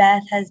that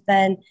Beth has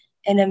been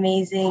an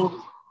amazing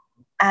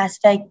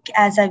aspect.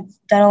 As I've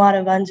done a lot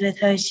of runs with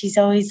her, she's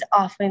always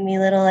offering me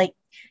little like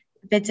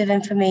bits of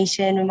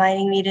information,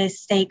 reminding me to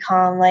stay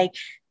calm. Like,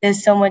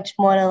 there's so much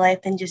more to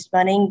life than just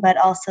running, but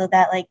also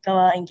that like go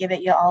out and give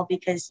it your all,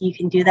 because you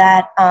can do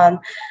that.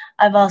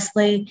 I've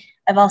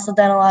also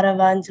done a lot of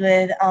runs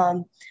with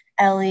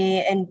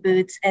Ellie and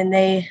Boots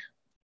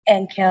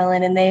and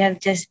Carolyn, and they have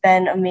just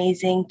been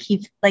amazing.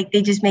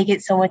 They just make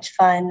it so much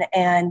fun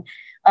and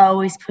are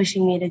always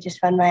pushing me to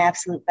just run my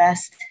absolute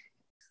best.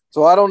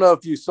 So I don't know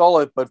if you saw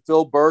it, but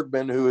Phil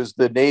Bergman, who is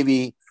the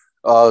Navy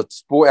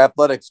sport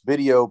athletics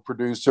video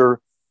producer,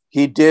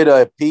 he did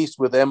a piece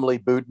with Emily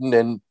Booten,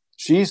 and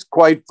she's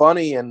quite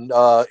funny and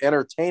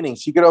entertaining.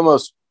 She could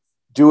almost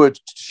do a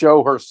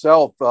show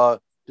herself.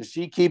 Does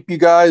she keep you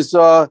guys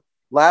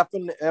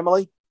laughing,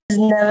 Emily? There's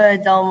never a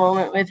dull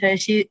moment with her.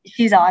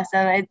 She's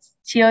awesome.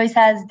 She always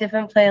has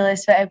different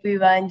playlists for every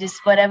run,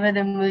 just whatever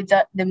the mood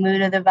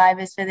or the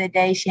vibe is for the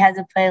day. She has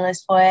a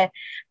playlist for it,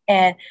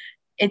 and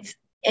it's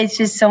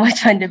just so much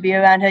fun to be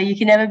around her. You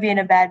can never be in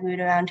a bad mood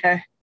around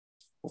her.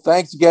 Well,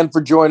 thanks again for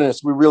joining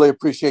us. We really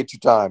appreciate your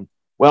time.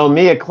 Well,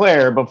 Mia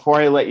Claire,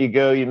 before I let you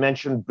go, you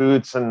mentioned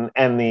Boots and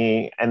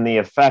the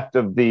effect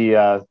of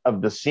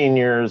the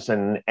seniors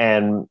and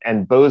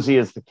Bosey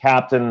as the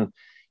captain.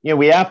 You know,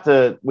 we have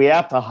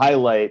to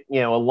highlight,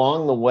 you know,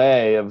 along the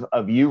way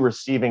of you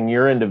receiving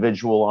your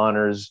individual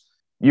honors,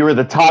 you were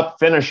the top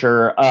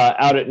finisher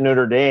out at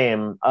Notre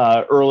Dame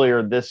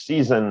earlier this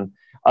season.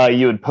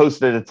 You had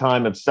posted a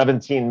time of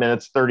 17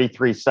 minutes,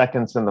 33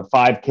 seconds in the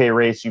 5K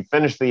race. You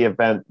finished the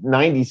event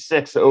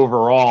 96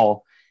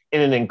 overall.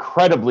 in an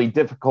incredibly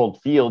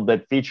difficult field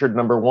that featured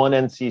number 1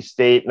 NC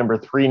State, number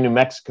 3 New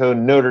Mexico,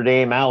 Notre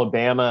Dame,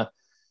 Alabama.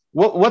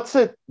 What's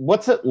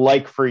it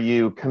like for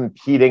you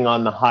competing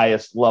on the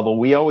highest level?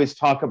 We always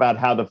talk about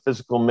how the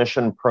physical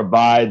mission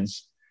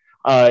provides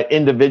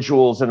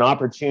individuals an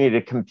opportunity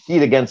to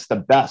compete against the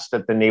best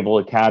at the Naval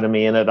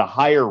Academy and at a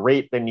higher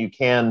rate than you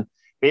can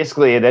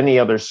basically at any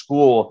other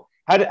school.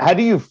 How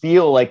do you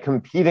feel like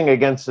competing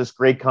against this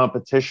great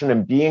competition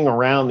and being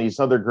around these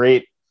other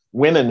great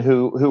women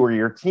who are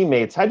your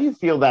teammates? How do you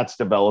feel that's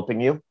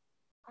developing you?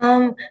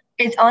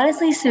 It's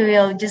honestly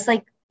surreal. Just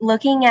like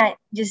looking at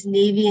just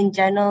Navy in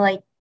general,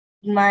 like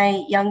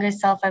my younger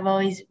self, I've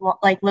always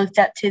like looked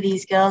up to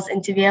these girls,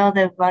 and to be able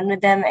to run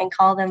with them and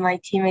call them my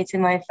teammates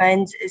and my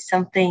friends is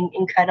something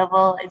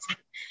incredible.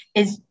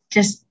 It's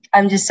just,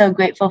 I'm just so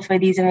grateful for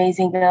these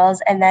amazing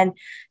girls. And then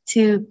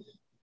to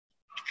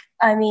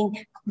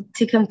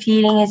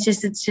competing, it's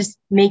just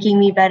making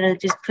me better,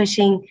 just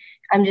pushing.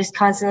 I'm just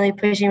constantly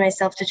pushing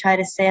myself to try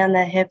to stay on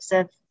the hips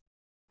of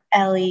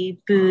Ellie,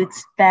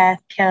 Boots, Beth,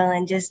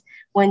 Carolyn, just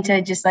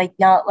Winter, just like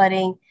not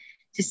letting,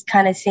 just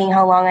kind of seeing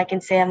how long I can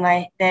stay on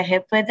their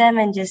hip with them,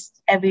 and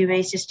just every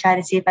race, just try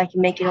to see if I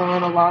can make it a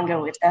little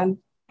longer with them.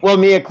 Well,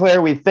 Mia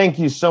Claire, we thank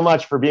you so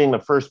much for being the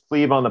first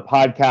plebe on the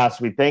podcast.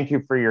 We thank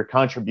you for your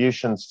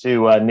contributions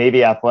to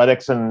Navy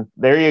athletics. And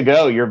there you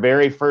go, your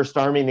very first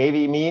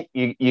Army-Navy meet.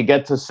 You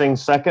get to sing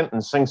second,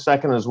 and sing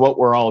second is what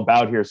we're all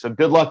about here. So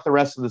good luck the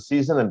rest of the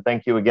season, and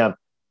thank you again.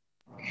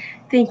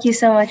 Thank you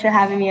so much for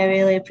having me. I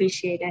really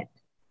appreciate it.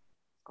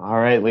 All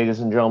right,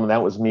 ladies and gentlemen,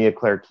 that was Mia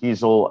Claire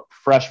Kiesel,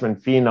 freshman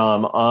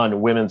phenom on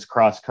women's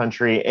cross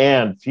country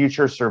and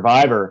future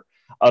survivor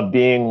of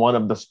being one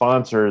of the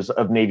sponsors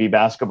of Navy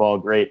basketball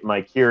great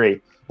Mike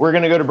Heary. We're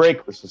going to go to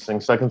break. This is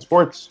Sing Second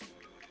Sports.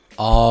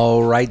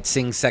 All right,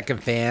 Sing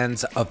Second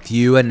fans, a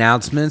few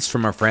announcements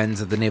from our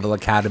friends of the Naval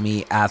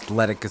Academy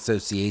Athletic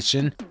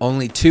Association.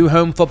 Only 2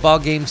 home football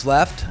games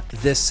left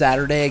this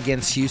Saturday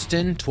against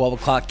Houston, 12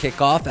 o'clock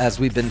kickoff, as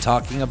we've been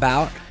talking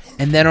about.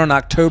 And then on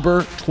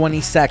October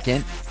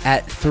 22nd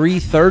at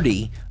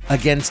 3:30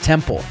 against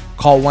Temple.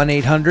 Call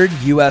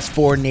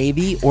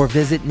 1-800-US4-NAVY or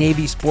visit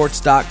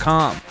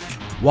NavySports.com.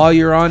 While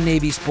you're on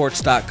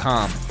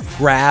NavySports.com,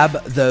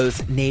 grab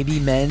those Navy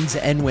men's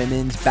and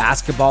women's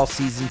basketball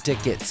season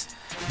tickets.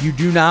 You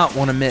do not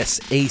want to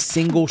miss a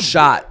single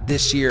shot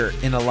this year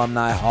in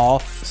Alumni Hall.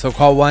 So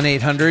call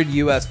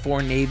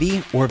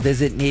 1-800-US4-NAVY or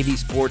visit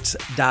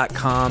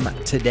NavySports.com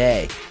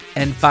today.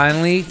 And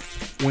finally,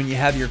 when you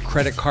have your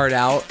credit card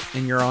out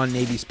and you're on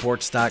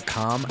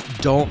NavySports.com,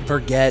 don't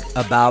forget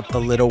about the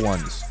little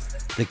ones.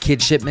 The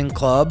Kidshipman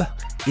Club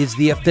is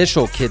the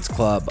official kids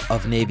club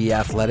of Navy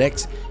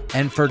Athletics,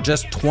 and for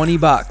just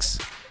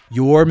 $20,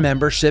 your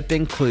membership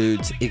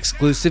includes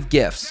exclusive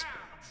gifts,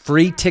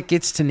 free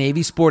tickets to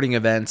Navy sporting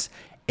events,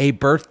 a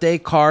birthday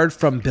card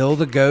from Bill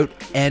the Goat,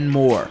 and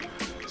more.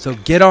 So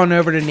get on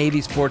over to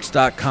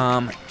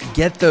NavySports.com,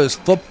 get those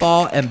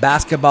football and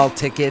basketball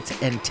tickets,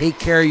 and take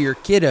care of your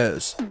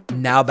kiddos.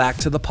 Now back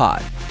to the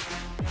pod.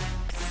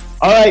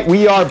 All right,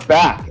 we are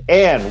back.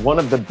 And one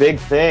of the big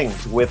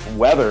things with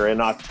weather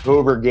in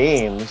October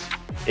games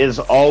is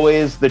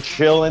always the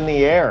chill in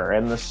the air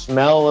and the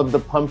smell of the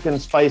pumpkin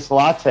spice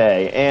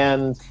latte.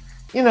 And,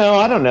 you know,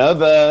 I don't know,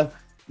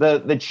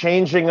 the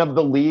changing of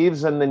the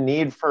leaves and the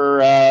need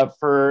for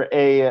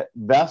a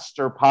vest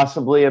or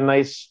possibly a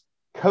nice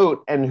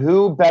coat. And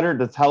who better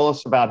to tell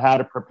us about how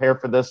to prepare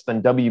for this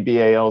than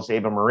WBAL's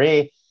Ava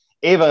Marie.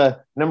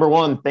 Ava, number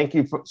one, thank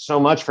you so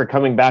much for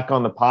coming back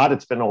on the pod.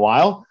 It's been a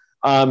while.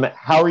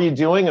 How are you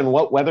doing, and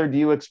what weather do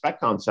you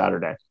expect on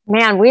Saturday?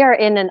 Man, we are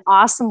in an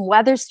awesome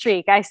weather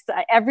streak.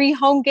 Every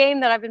home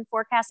game that I've been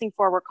forecasting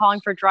for, we're calling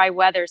for dry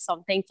weather. So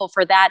I'm thankful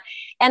for that.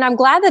 And I'm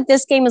glad that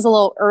this game is a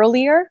little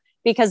earlier,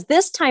 because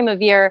this time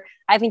of year,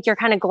 I think you're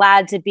kind of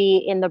glad to be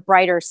in the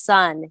brighter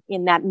sun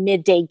in that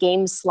midday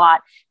game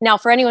slot. Now,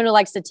 for anyone who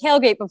likes to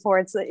tailgate before,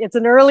 it's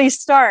an early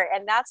start.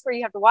 And that's where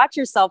you have to watch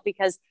yourself,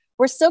 because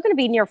we're still going to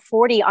be near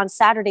 40 on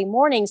Saturday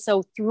morning.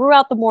 So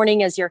throughout the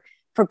morning, as you're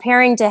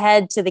preparing to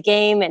head to the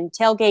game and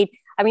tailgate,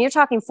 I mean, you're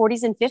talking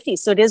 40s and 50s.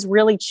 So it is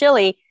really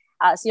chilly.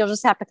 So you'll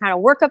just have to kind of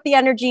work up the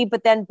energy.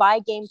 But then by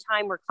game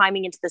time, we're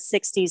climbing into the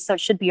 60s. So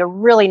it should be a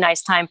really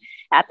nice time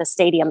at the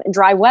stadium. And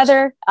dry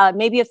weather,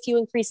 maybe a few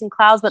increasing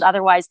clouds, but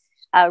otherwise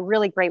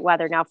really great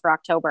weather now for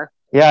October.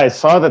 Yeah, I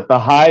saw that the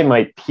high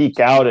might peak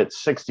out at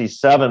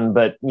 67,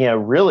 but, you know,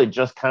 really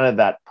just kind of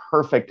that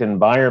perfect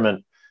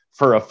environment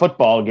for a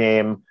football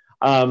game.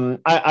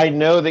 I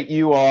know that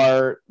you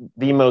are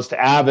the most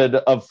avid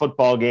of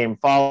football game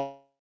followers.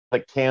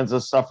 That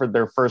Kansas suffered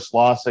their first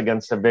loss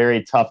against a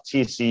very tough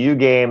TCU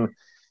game.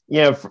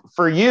 You know,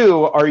 for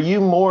you, are you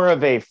more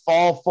of a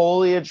fall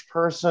foliage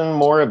person,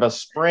 more of a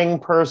spring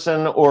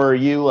person, or are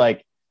you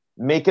like,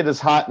 make it as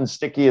hot and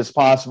sticky as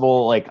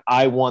possible? Like,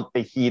 I want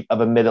the heat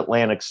of a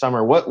mid-Atlantic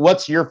summer.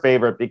 What's your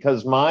favorite?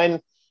 Because mine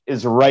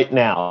is right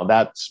now,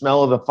 that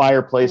smell of the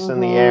fireplace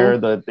in the air,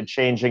 the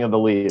changing of the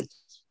leaves.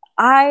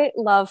 I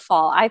love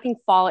fall. I think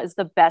fall is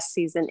the best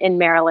season in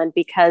Maryland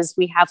because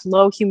we have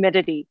low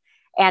humidity.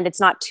 and it's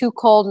not too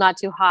cold, not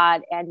too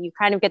hot. And you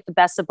kind of get the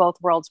best of both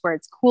worlds where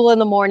it's cool in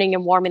the morning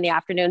and warm in the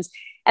afternoons.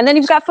 And then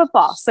you've got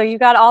football. So you've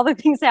got all the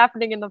things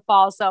happening in the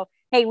fall. So,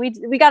 hey,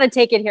 we got to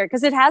take it here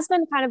because it has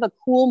been kind of a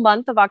cool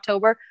month of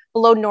October,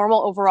 below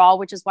normal overall,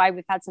 which is why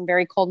we've had some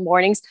very cold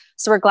mornings.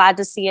 So we're glad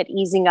to see it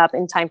easing up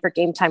in time for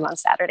game time on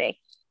Saturday.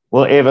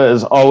 Well, Ava,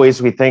 as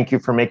always, we thank you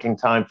for making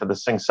time for the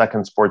Sing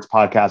Second Sports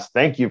podcast.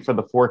 Thank you for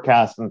the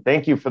forecast and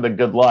thank you for the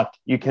good luck.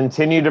 You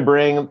continue to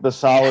bring the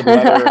solid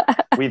weather.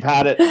 We've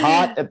had it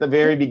hot at the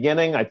very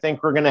beginning. I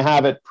think we're going to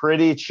have it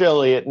pretty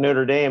chilly at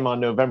Notre Dame on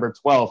November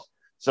 12th.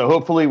 So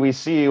hopefully we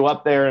see you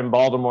up there in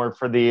Baltimore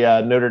for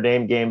the Notre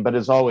Dame game. But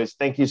as always,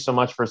 thank you so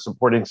much for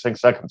supporting Sing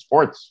Second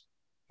Sports.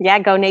 Yeah,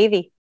 go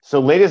Navy. So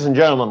ladies and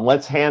gentlemen,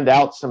 let's hand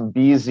out some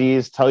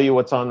BZs, tell you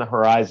what's on the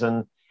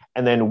horizon,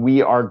 and then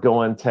we are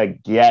going to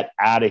get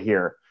out of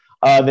here.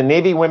 The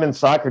Navy women's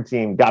soccer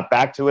team got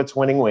back to its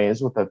winning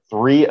ways with a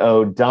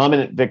 3-0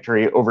 dominant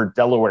victory over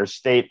Delaware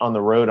State on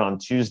the road on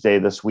Tuesday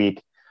this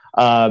week.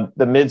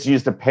 The Mids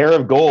used a pair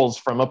of goals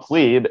from a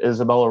plebe,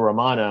 Isabella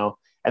Romano,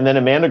 and then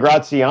Amanda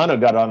Graziano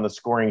got on the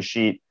scoring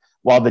sheet,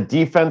 while the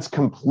defense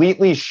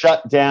completely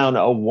shut down a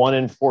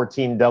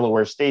 1-14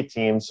 Delaware State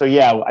team. So,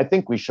 yeah, I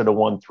think we should have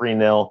won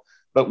 3-0.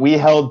 But we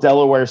held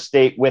Delaware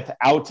State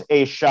without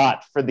a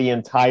shot for the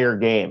entire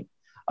game.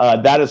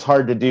 That is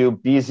hard to do.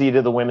 BZ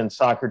to the women's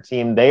soccer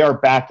team. They are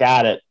back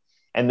at it,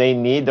 and they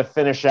need to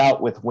finish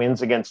out with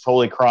wins against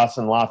Holy Cross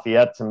and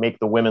Lafayette to make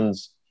the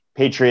Women's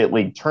Patriot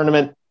League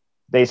tournament.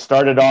 They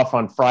started off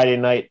on Friday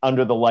night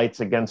under the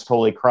lights against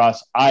Holy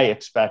Cross. I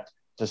expect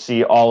to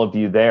see all of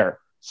you there.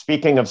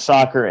 Speaking of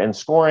soccer and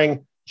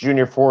scoring,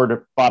 junior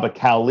forward Baba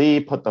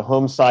Cowley put the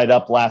home side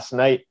up last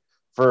night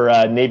for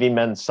Navy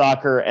men's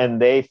soccer, and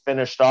they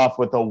finished off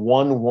with a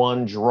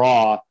 1-1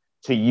 draw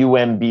to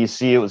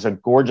UMBC. It was a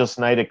gorgeous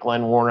night at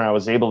Glen Warner. I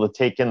was able to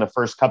take in the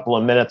first couple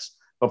of minutes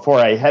before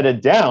I headed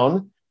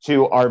down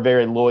to our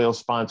very loyal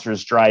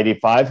sponsors, Dry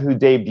 85, who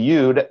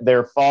debuted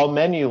their fall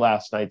menu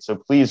last night. So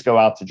please go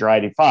out to Dry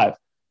 85.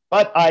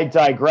 But I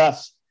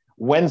digress.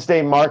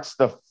 Wednesday marks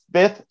the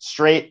 5th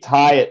straight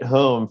tie at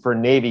home for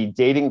Navy,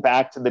 dating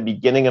back to the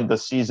beginning of the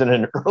season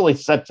in early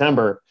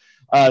September.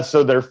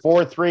 So they're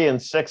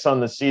 4-3-6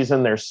 on the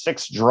season. Their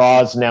 6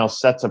 draws now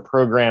sets a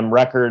program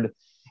record,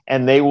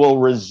 and they will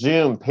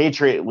resume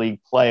Patriot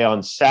League play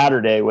on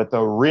Saturday with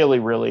a really,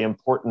 really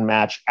important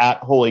match at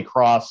Holy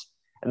Cross.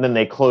 And then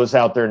they close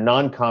out their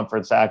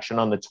non-conference action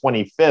on the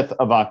 25th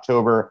of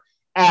October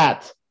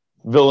at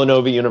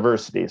Villanova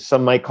University.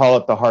 Some might call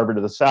it the Harvard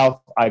of the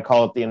South. I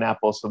call it the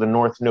Annapolis of the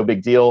North. No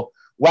big deal.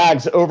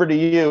 Wags, over to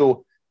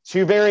you.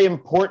 2 very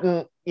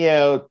important,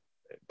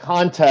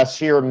 contests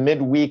here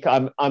midweek.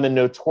 I'm a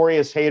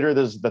notorious hater.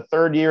 This is the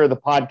 3rd year of the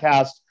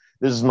podcast.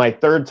 This is my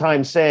 3rd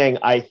time saying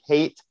I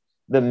hate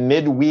the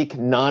midweek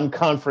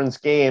non-conference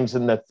games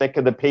in the thick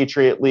of the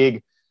Patriot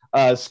League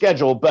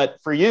schedule. But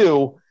for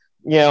you,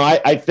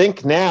 I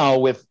think now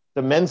with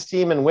the men's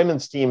team and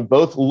women's team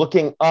both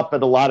looking up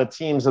at a lot of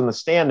teams in the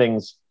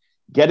standings,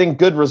 getting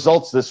good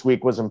results this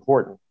week was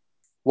important.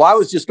 Well, I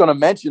was just going to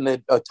mention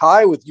that a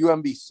tie with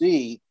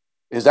UMBC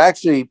is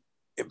actually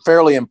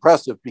fairly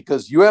impressive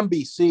because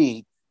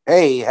UMBC,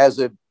 has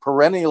a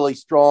perennially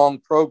strong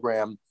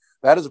program.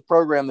 That is a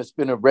program that's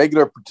been a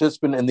regular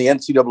participant in the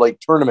NCAA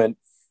tournament.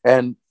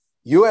 And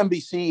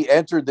UMBC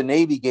entered the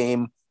Navy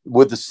game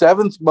with the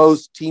 7th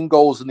most team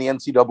goals in the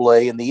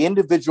NCAA and the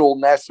individual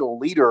national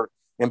leader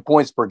in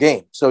points per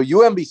game. So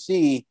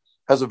UMBC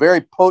has a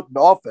very potent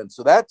offense.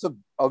 So that's a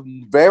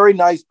very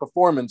nice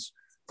performance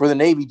for the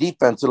Navy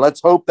defense. And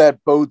let's hope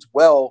that bodes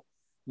well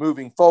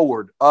moving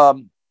forward.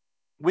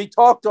 We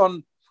talked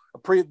on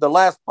the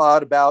last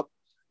pod about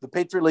the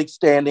Patriot League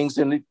standings,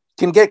 and it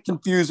can get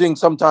confusing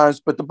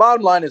sometimes, but the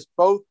bottom line is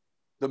both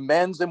the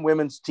men's and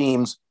women's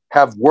teams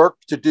have work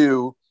to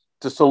do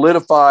to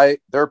solidify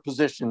their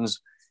positions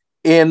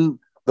in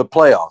the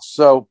playoffs.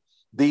 So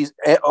the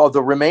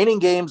remaining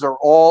games are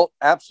all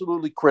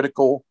absolutely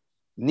critical,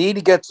 need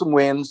to get some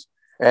wins.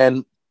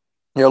 And,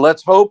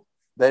 let's hope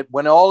that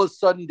when all is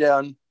said and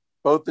done,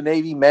 both the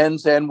Navy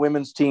men's and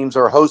women's teams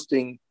are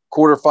hosting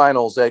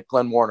quarterfinals at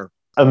Glen Warner.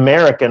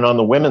 American on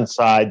the women's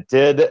side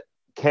did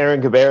Karen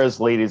Guevara's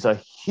ladies a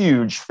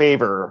huge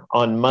favor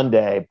on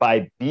Monday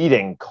by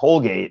beating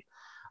Colgate,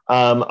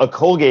 a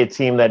Colgate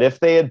team that if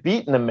they had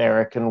beaten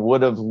American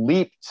would have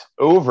leaped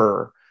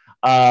over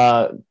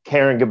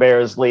Karen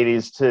Guevara's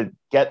ladies to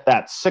get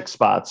that 6th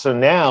spot. So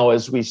now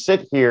as we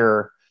sit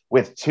here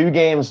with 2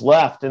 games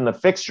left in the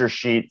fixture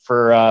sheet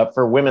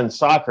for women's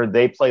soccer,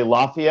 they play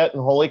Lafayette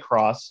and Holy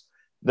Cross,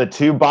 the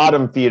 2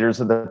 bottom feeders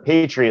of the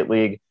Patriot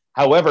League.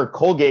 However,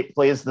 Colgate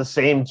plays the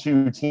same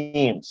 2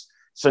 teams.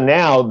 So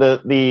now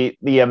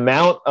the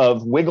amount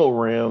of wiggle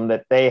room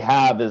that they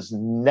have is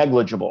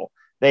negligible.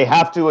 They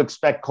have to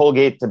expect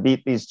Colgate to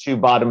beat these 2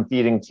 bottom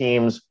feeding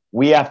teams.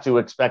 We have to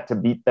expect to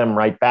beat them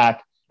right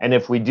back. And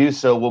if we do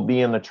so, we'll be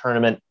in the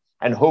tournament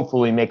and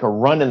hopefully make a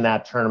run in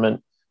that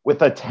tournament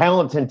with a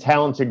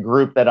talented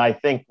group that I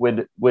think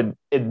would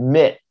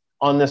admit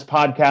on this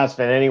podcast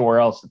and anywhere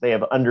else that they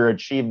have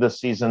underachieved this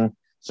season.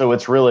 So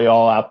it's really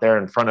all out there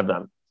in front of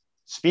them.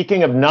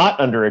 Speaking of not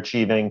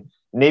underachieving,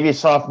 Navy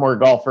sophomore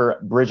golfer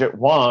Bridget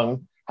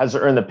Wong has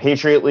earned the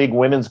Patriot League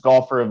Women's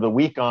Golfer of the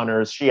Week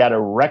honors. She had a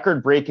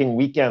record-breaking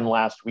weekend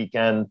last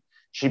weekend.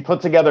 She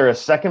put together a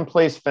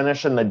second-place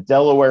finish in the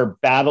Delaware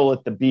Battle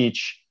at the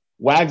Beach.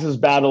 Wags'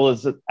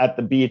 battles at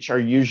the beach are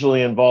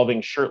usually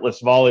involving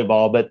shirtless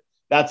volleyball, but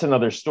that's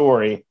another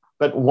story.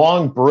 But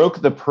Wong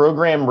broke the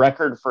program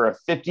record for a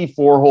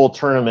 54-hole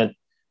tournament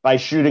by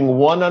shooting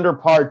 1 under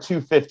par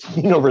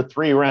 215 over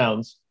 3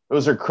 rounds.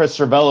 Those are Chris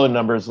Cervello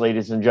numbers,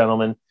 ladies and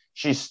gentlemen.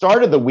 She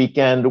started the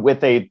weekend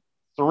with a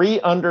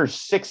 3 under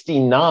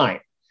 69.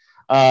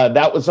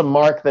 That was a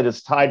mark that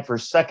is tied for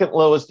second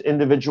lowest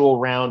individual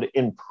round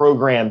in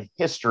program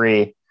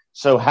history.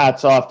 So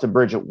hats off to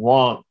Bridget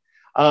Wong.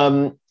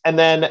 And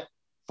then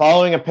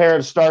following a pair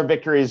of star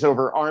victories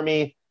over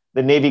Army,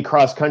 the Navy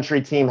cross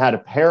country team had a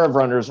pair of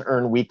runners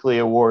earn weekly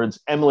awards.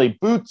 Emily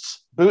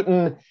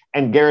Booten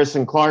and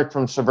Garrison Clark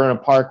from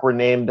Severna Park were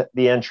named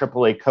the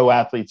NAAA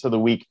co-athletes of the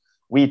week.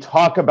 We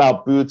talk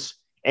about Boots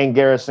and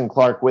Garrison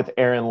Clark with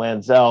Aaron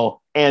Lanzell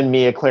and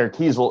Mia Claire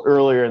Kiesel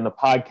earlier in the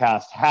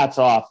podcast. Hats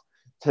off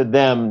to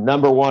them,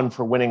 number one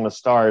for winning the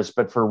stars,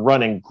 but for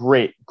running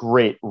great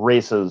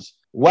races.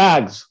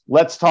 Wags,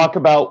 let's talk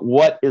about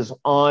what is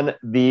on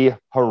the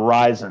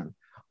horizon.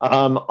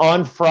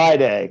 On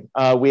Friday,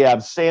 we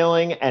have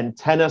sailing and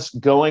tennis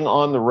going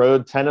on the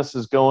road.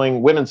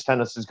 Women's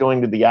tennis is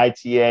going to the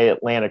ITA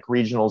Atlantic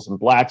Regionals in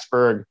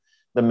Blacksburg.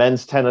 The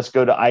men's tennis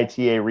go to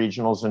ITA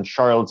Regionals in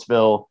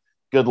Charlottesville.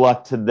 Good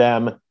luck to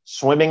them.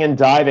 Swimming and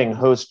diving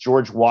host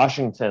George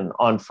Washington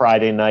on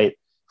Friday night,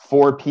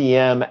 4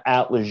 p.m.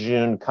 at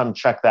Lejeune. Come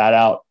check that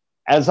out.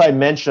 As I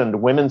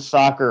mentioned, women's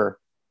soccer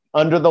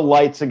under the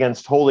lights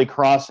against Holy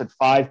Cross at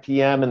 5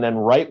 p.m. And then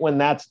right when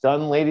that's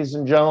done, ladies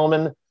and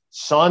gentlemen,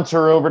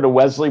 saunter over to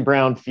Wesley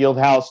Brown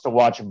Fieldhouse to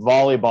watch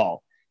volleyball.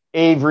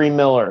 Avery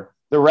Miller,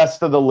 the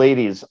rest of the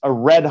ladies, a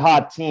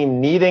red-hot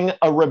team needing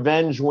a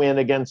revenge win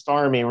against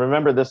Army.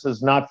 Remember, this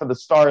is not for the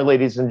star,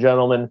 ladies and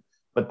gentlemen,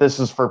 but this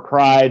is for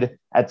pride.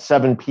 At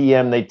 7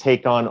 p.m., they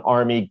take on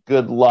Army.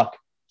 Good luck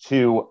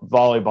to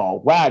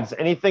volleyball. Wags,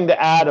 anything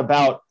to add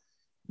about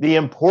the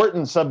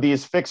importance of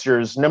these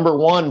fixtures? Number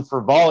one,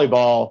 for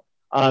volleyball,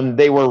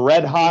 they were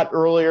red-hot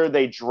earlier.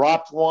 They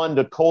dropped one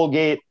to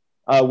Colgate,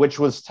 which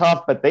was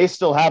tough, but they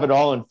still have it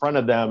all in front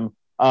of them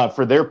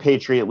for their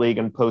Patriot League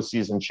and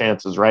postseason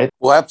chances, right?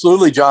 Well,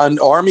 absolutely, John.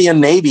 Army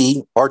and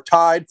Navy are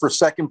tied for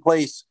second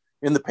place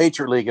in the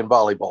Patriot League in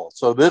volleyball.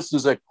 So this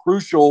is a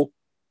crucial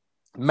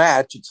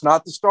match. It's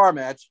not the star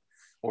match.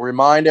 We'll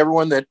remind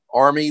everyone that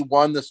Army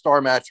won the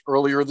star match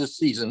earlier this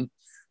season,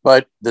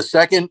 but the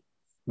second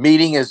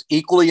meeting is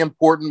equally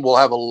important. We'll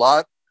have a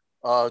lot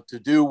to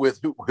do with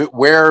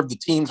where the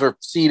teams are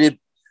seated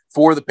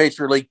for the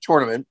Patriot League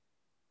tournament.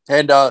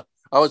 And I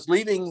was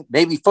leaving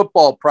Navy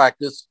football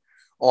practice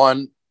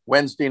on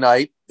Wednesday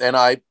night, and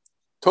I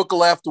took a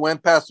left and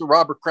went past the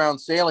Robert Crown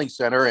Sailing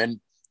Center. And,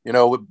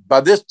 by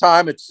this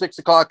time it's 6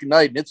 o'clock at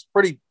night and it's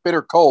pretty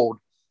bitter cold.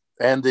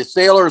 And the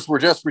sailors were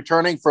just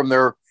returning from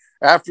their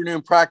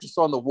afternoon practice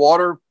on the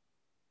water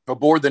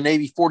aboard the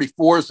Navy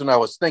 44s. And I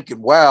was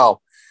thinking, wow,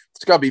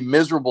 it's got to be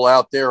miserable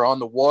out there on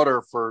the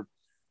water for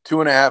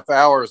 2.5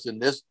 hours in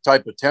this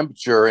type of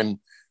temperature. And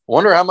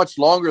wonder how much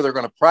longer they're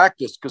going to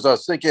practice. Because I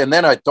was thinking, and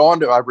then I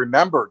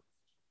remembered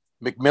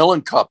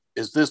McMillan Cup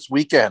is this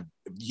weekend.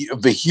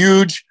 The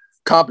huge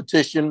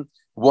competition,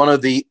 one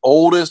of the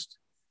oldest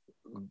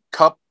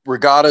cup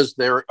regattas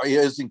there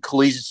is in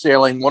collegiate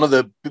sailing, one of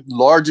the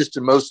largest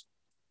and most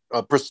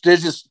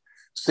prestigious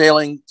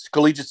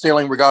collegiate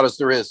sailing regattas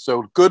there is.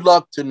 So good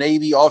luck to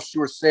Navy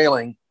offshore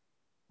sailing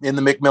in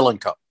the McMillan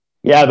Cup.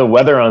 Yeah, the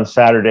weather on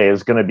Saturday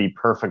is going to be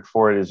perfect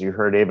for it, as you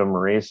heard Ava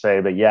Marie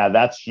say. But yeah,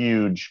 that's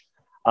huge.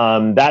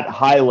 That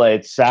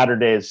highlights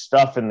Saturday's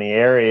stuff in the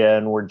area.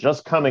 And we're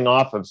just coming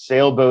off of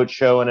Sailboat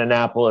Show in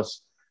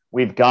Annapolis.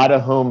 We've got a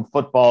home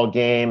football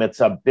game. It's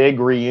a big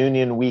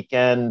reunion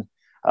weekend.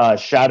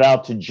 Shout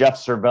out to Jeff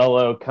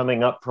Cervello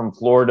coming up from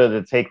Florida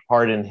to take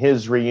part in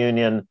his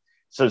reunion.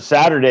 So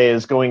Saturday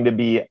is going to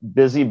be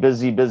busy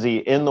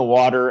in the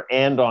water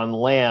and on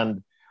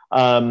land.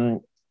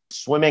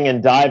 Swimming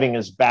and diving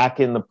is back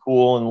in the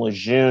pool in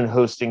Lejeune,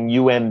 hosting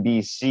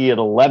UMBC at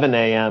 11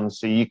 a.m.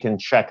 So you can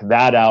check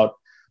that out.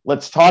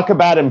 Let's talk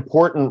about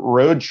important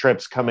road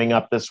trips coming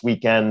up this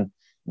weekend.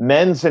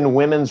 Men's and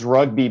women's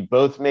rugby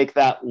both make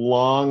that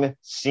long,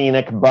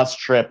 scenic bus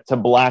trip to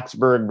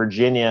Blacksburg,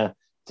 Virginia,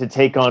 to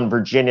take on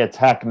Virginia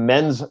Tech.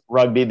 Men's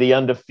rugby, the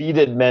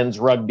undefeated men's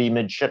rugby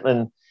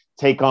midshipmen,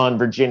 take on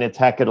Virginia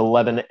Tech at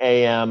 11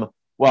 a.m.,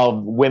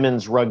 while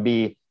women's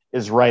rugby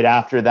is right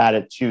after that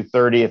at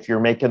 2:30. If you're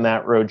making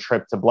that road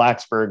trip to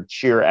Blacksburg,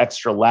 cheer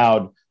extra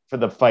loud for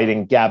the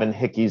Fighting Gavin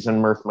Hickeys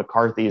and Murph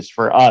McCarthy's.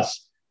 For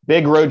us,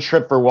 big road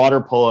trip for water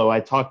polo. I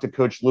talked to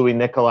Coach Louis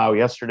Nicolau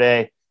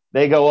yesterday.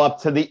 They go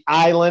up to the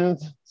island,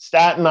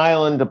 Staten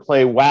Island, to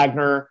play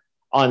Wagner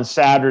on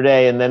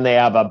Saturday, and then they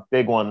have a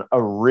big one,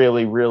 a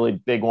really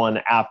big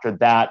one after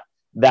that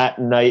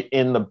night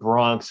in the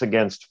Bronx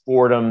against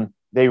Fordham.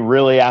 They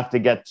really have to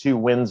get 2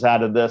 wins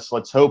out of this.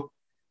 Let's hope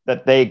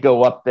that they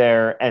go up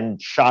there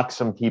and shock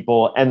some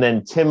people. And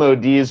then Tim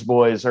O'D's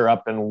boys are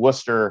up in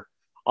Worcester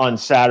on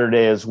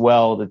Saturday as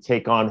well to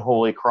take on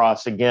Holy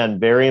Cross. Again,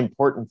 very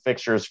important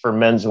fixtures for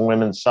men's and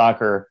women's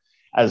soccer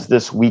as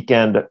this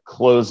weekend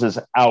closes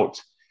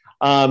out.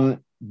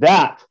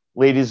 That,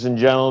 ladies and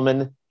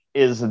gentlemen,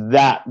 is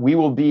that. We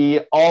will be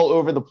all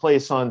over the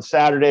place on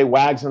Saturday.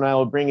 Wags and I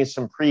will bring you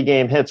some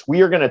pregame hits.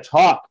 We are going to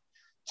talk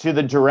to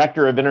the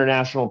Director of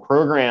International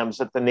Programs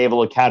at the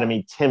Naval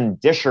Academy, Tim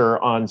Disher,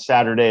 on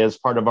Saturday as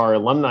part of our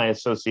Alumni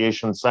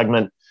Association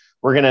segment.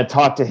 We're going to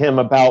talk to him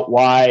about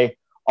why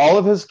all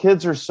of his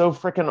kids are so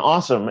freaking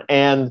awesome,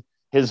 and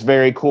his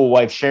very cool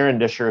wife, Sharon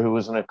Disher, who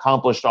was an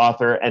accomplished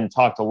author and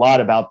talked a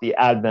lot about the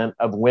advent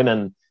of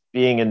women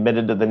being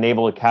admitted to the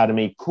Naval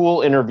Academy.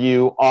 Cool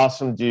interview,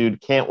 awesome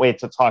dude. Can't wait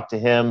to talk to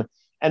him,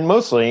 and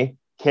mostly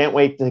can't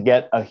wait to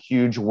get a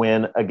huge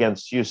win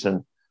against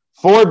Houston.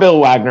 For Bill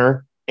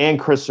Wagner and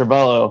Chris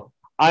Cervello,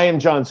 I am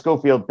John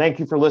Schofield. Thank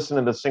you for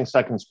listening to the Sing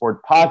Second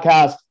Sport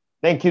podcast.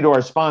 Thank you to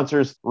our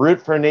sponsors,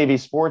 Root for Navy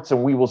Sports,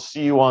 and we will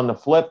see you on the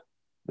flip.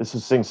 This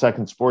is Sing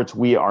Second Sports.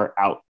 We are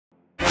out.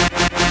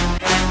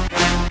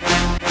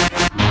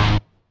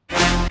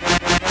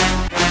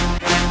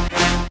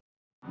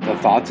 The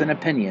thoughts and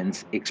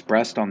opinions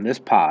expressed on this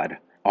pod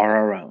are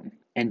our own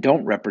and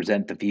don't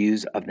represent the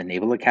views of the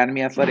Naval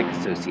Academy Athletic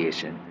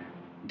Association,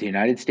 the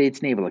United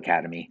States Naval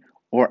Academy,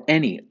 or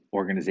any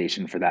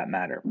organization for that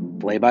matter.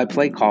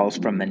 Play-by-play calls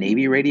from the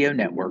Navy Radio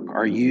Network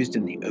are used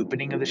in the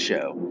opening of the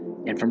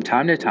show and from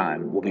time to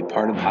time will be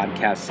part of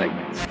podcast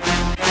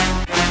segments.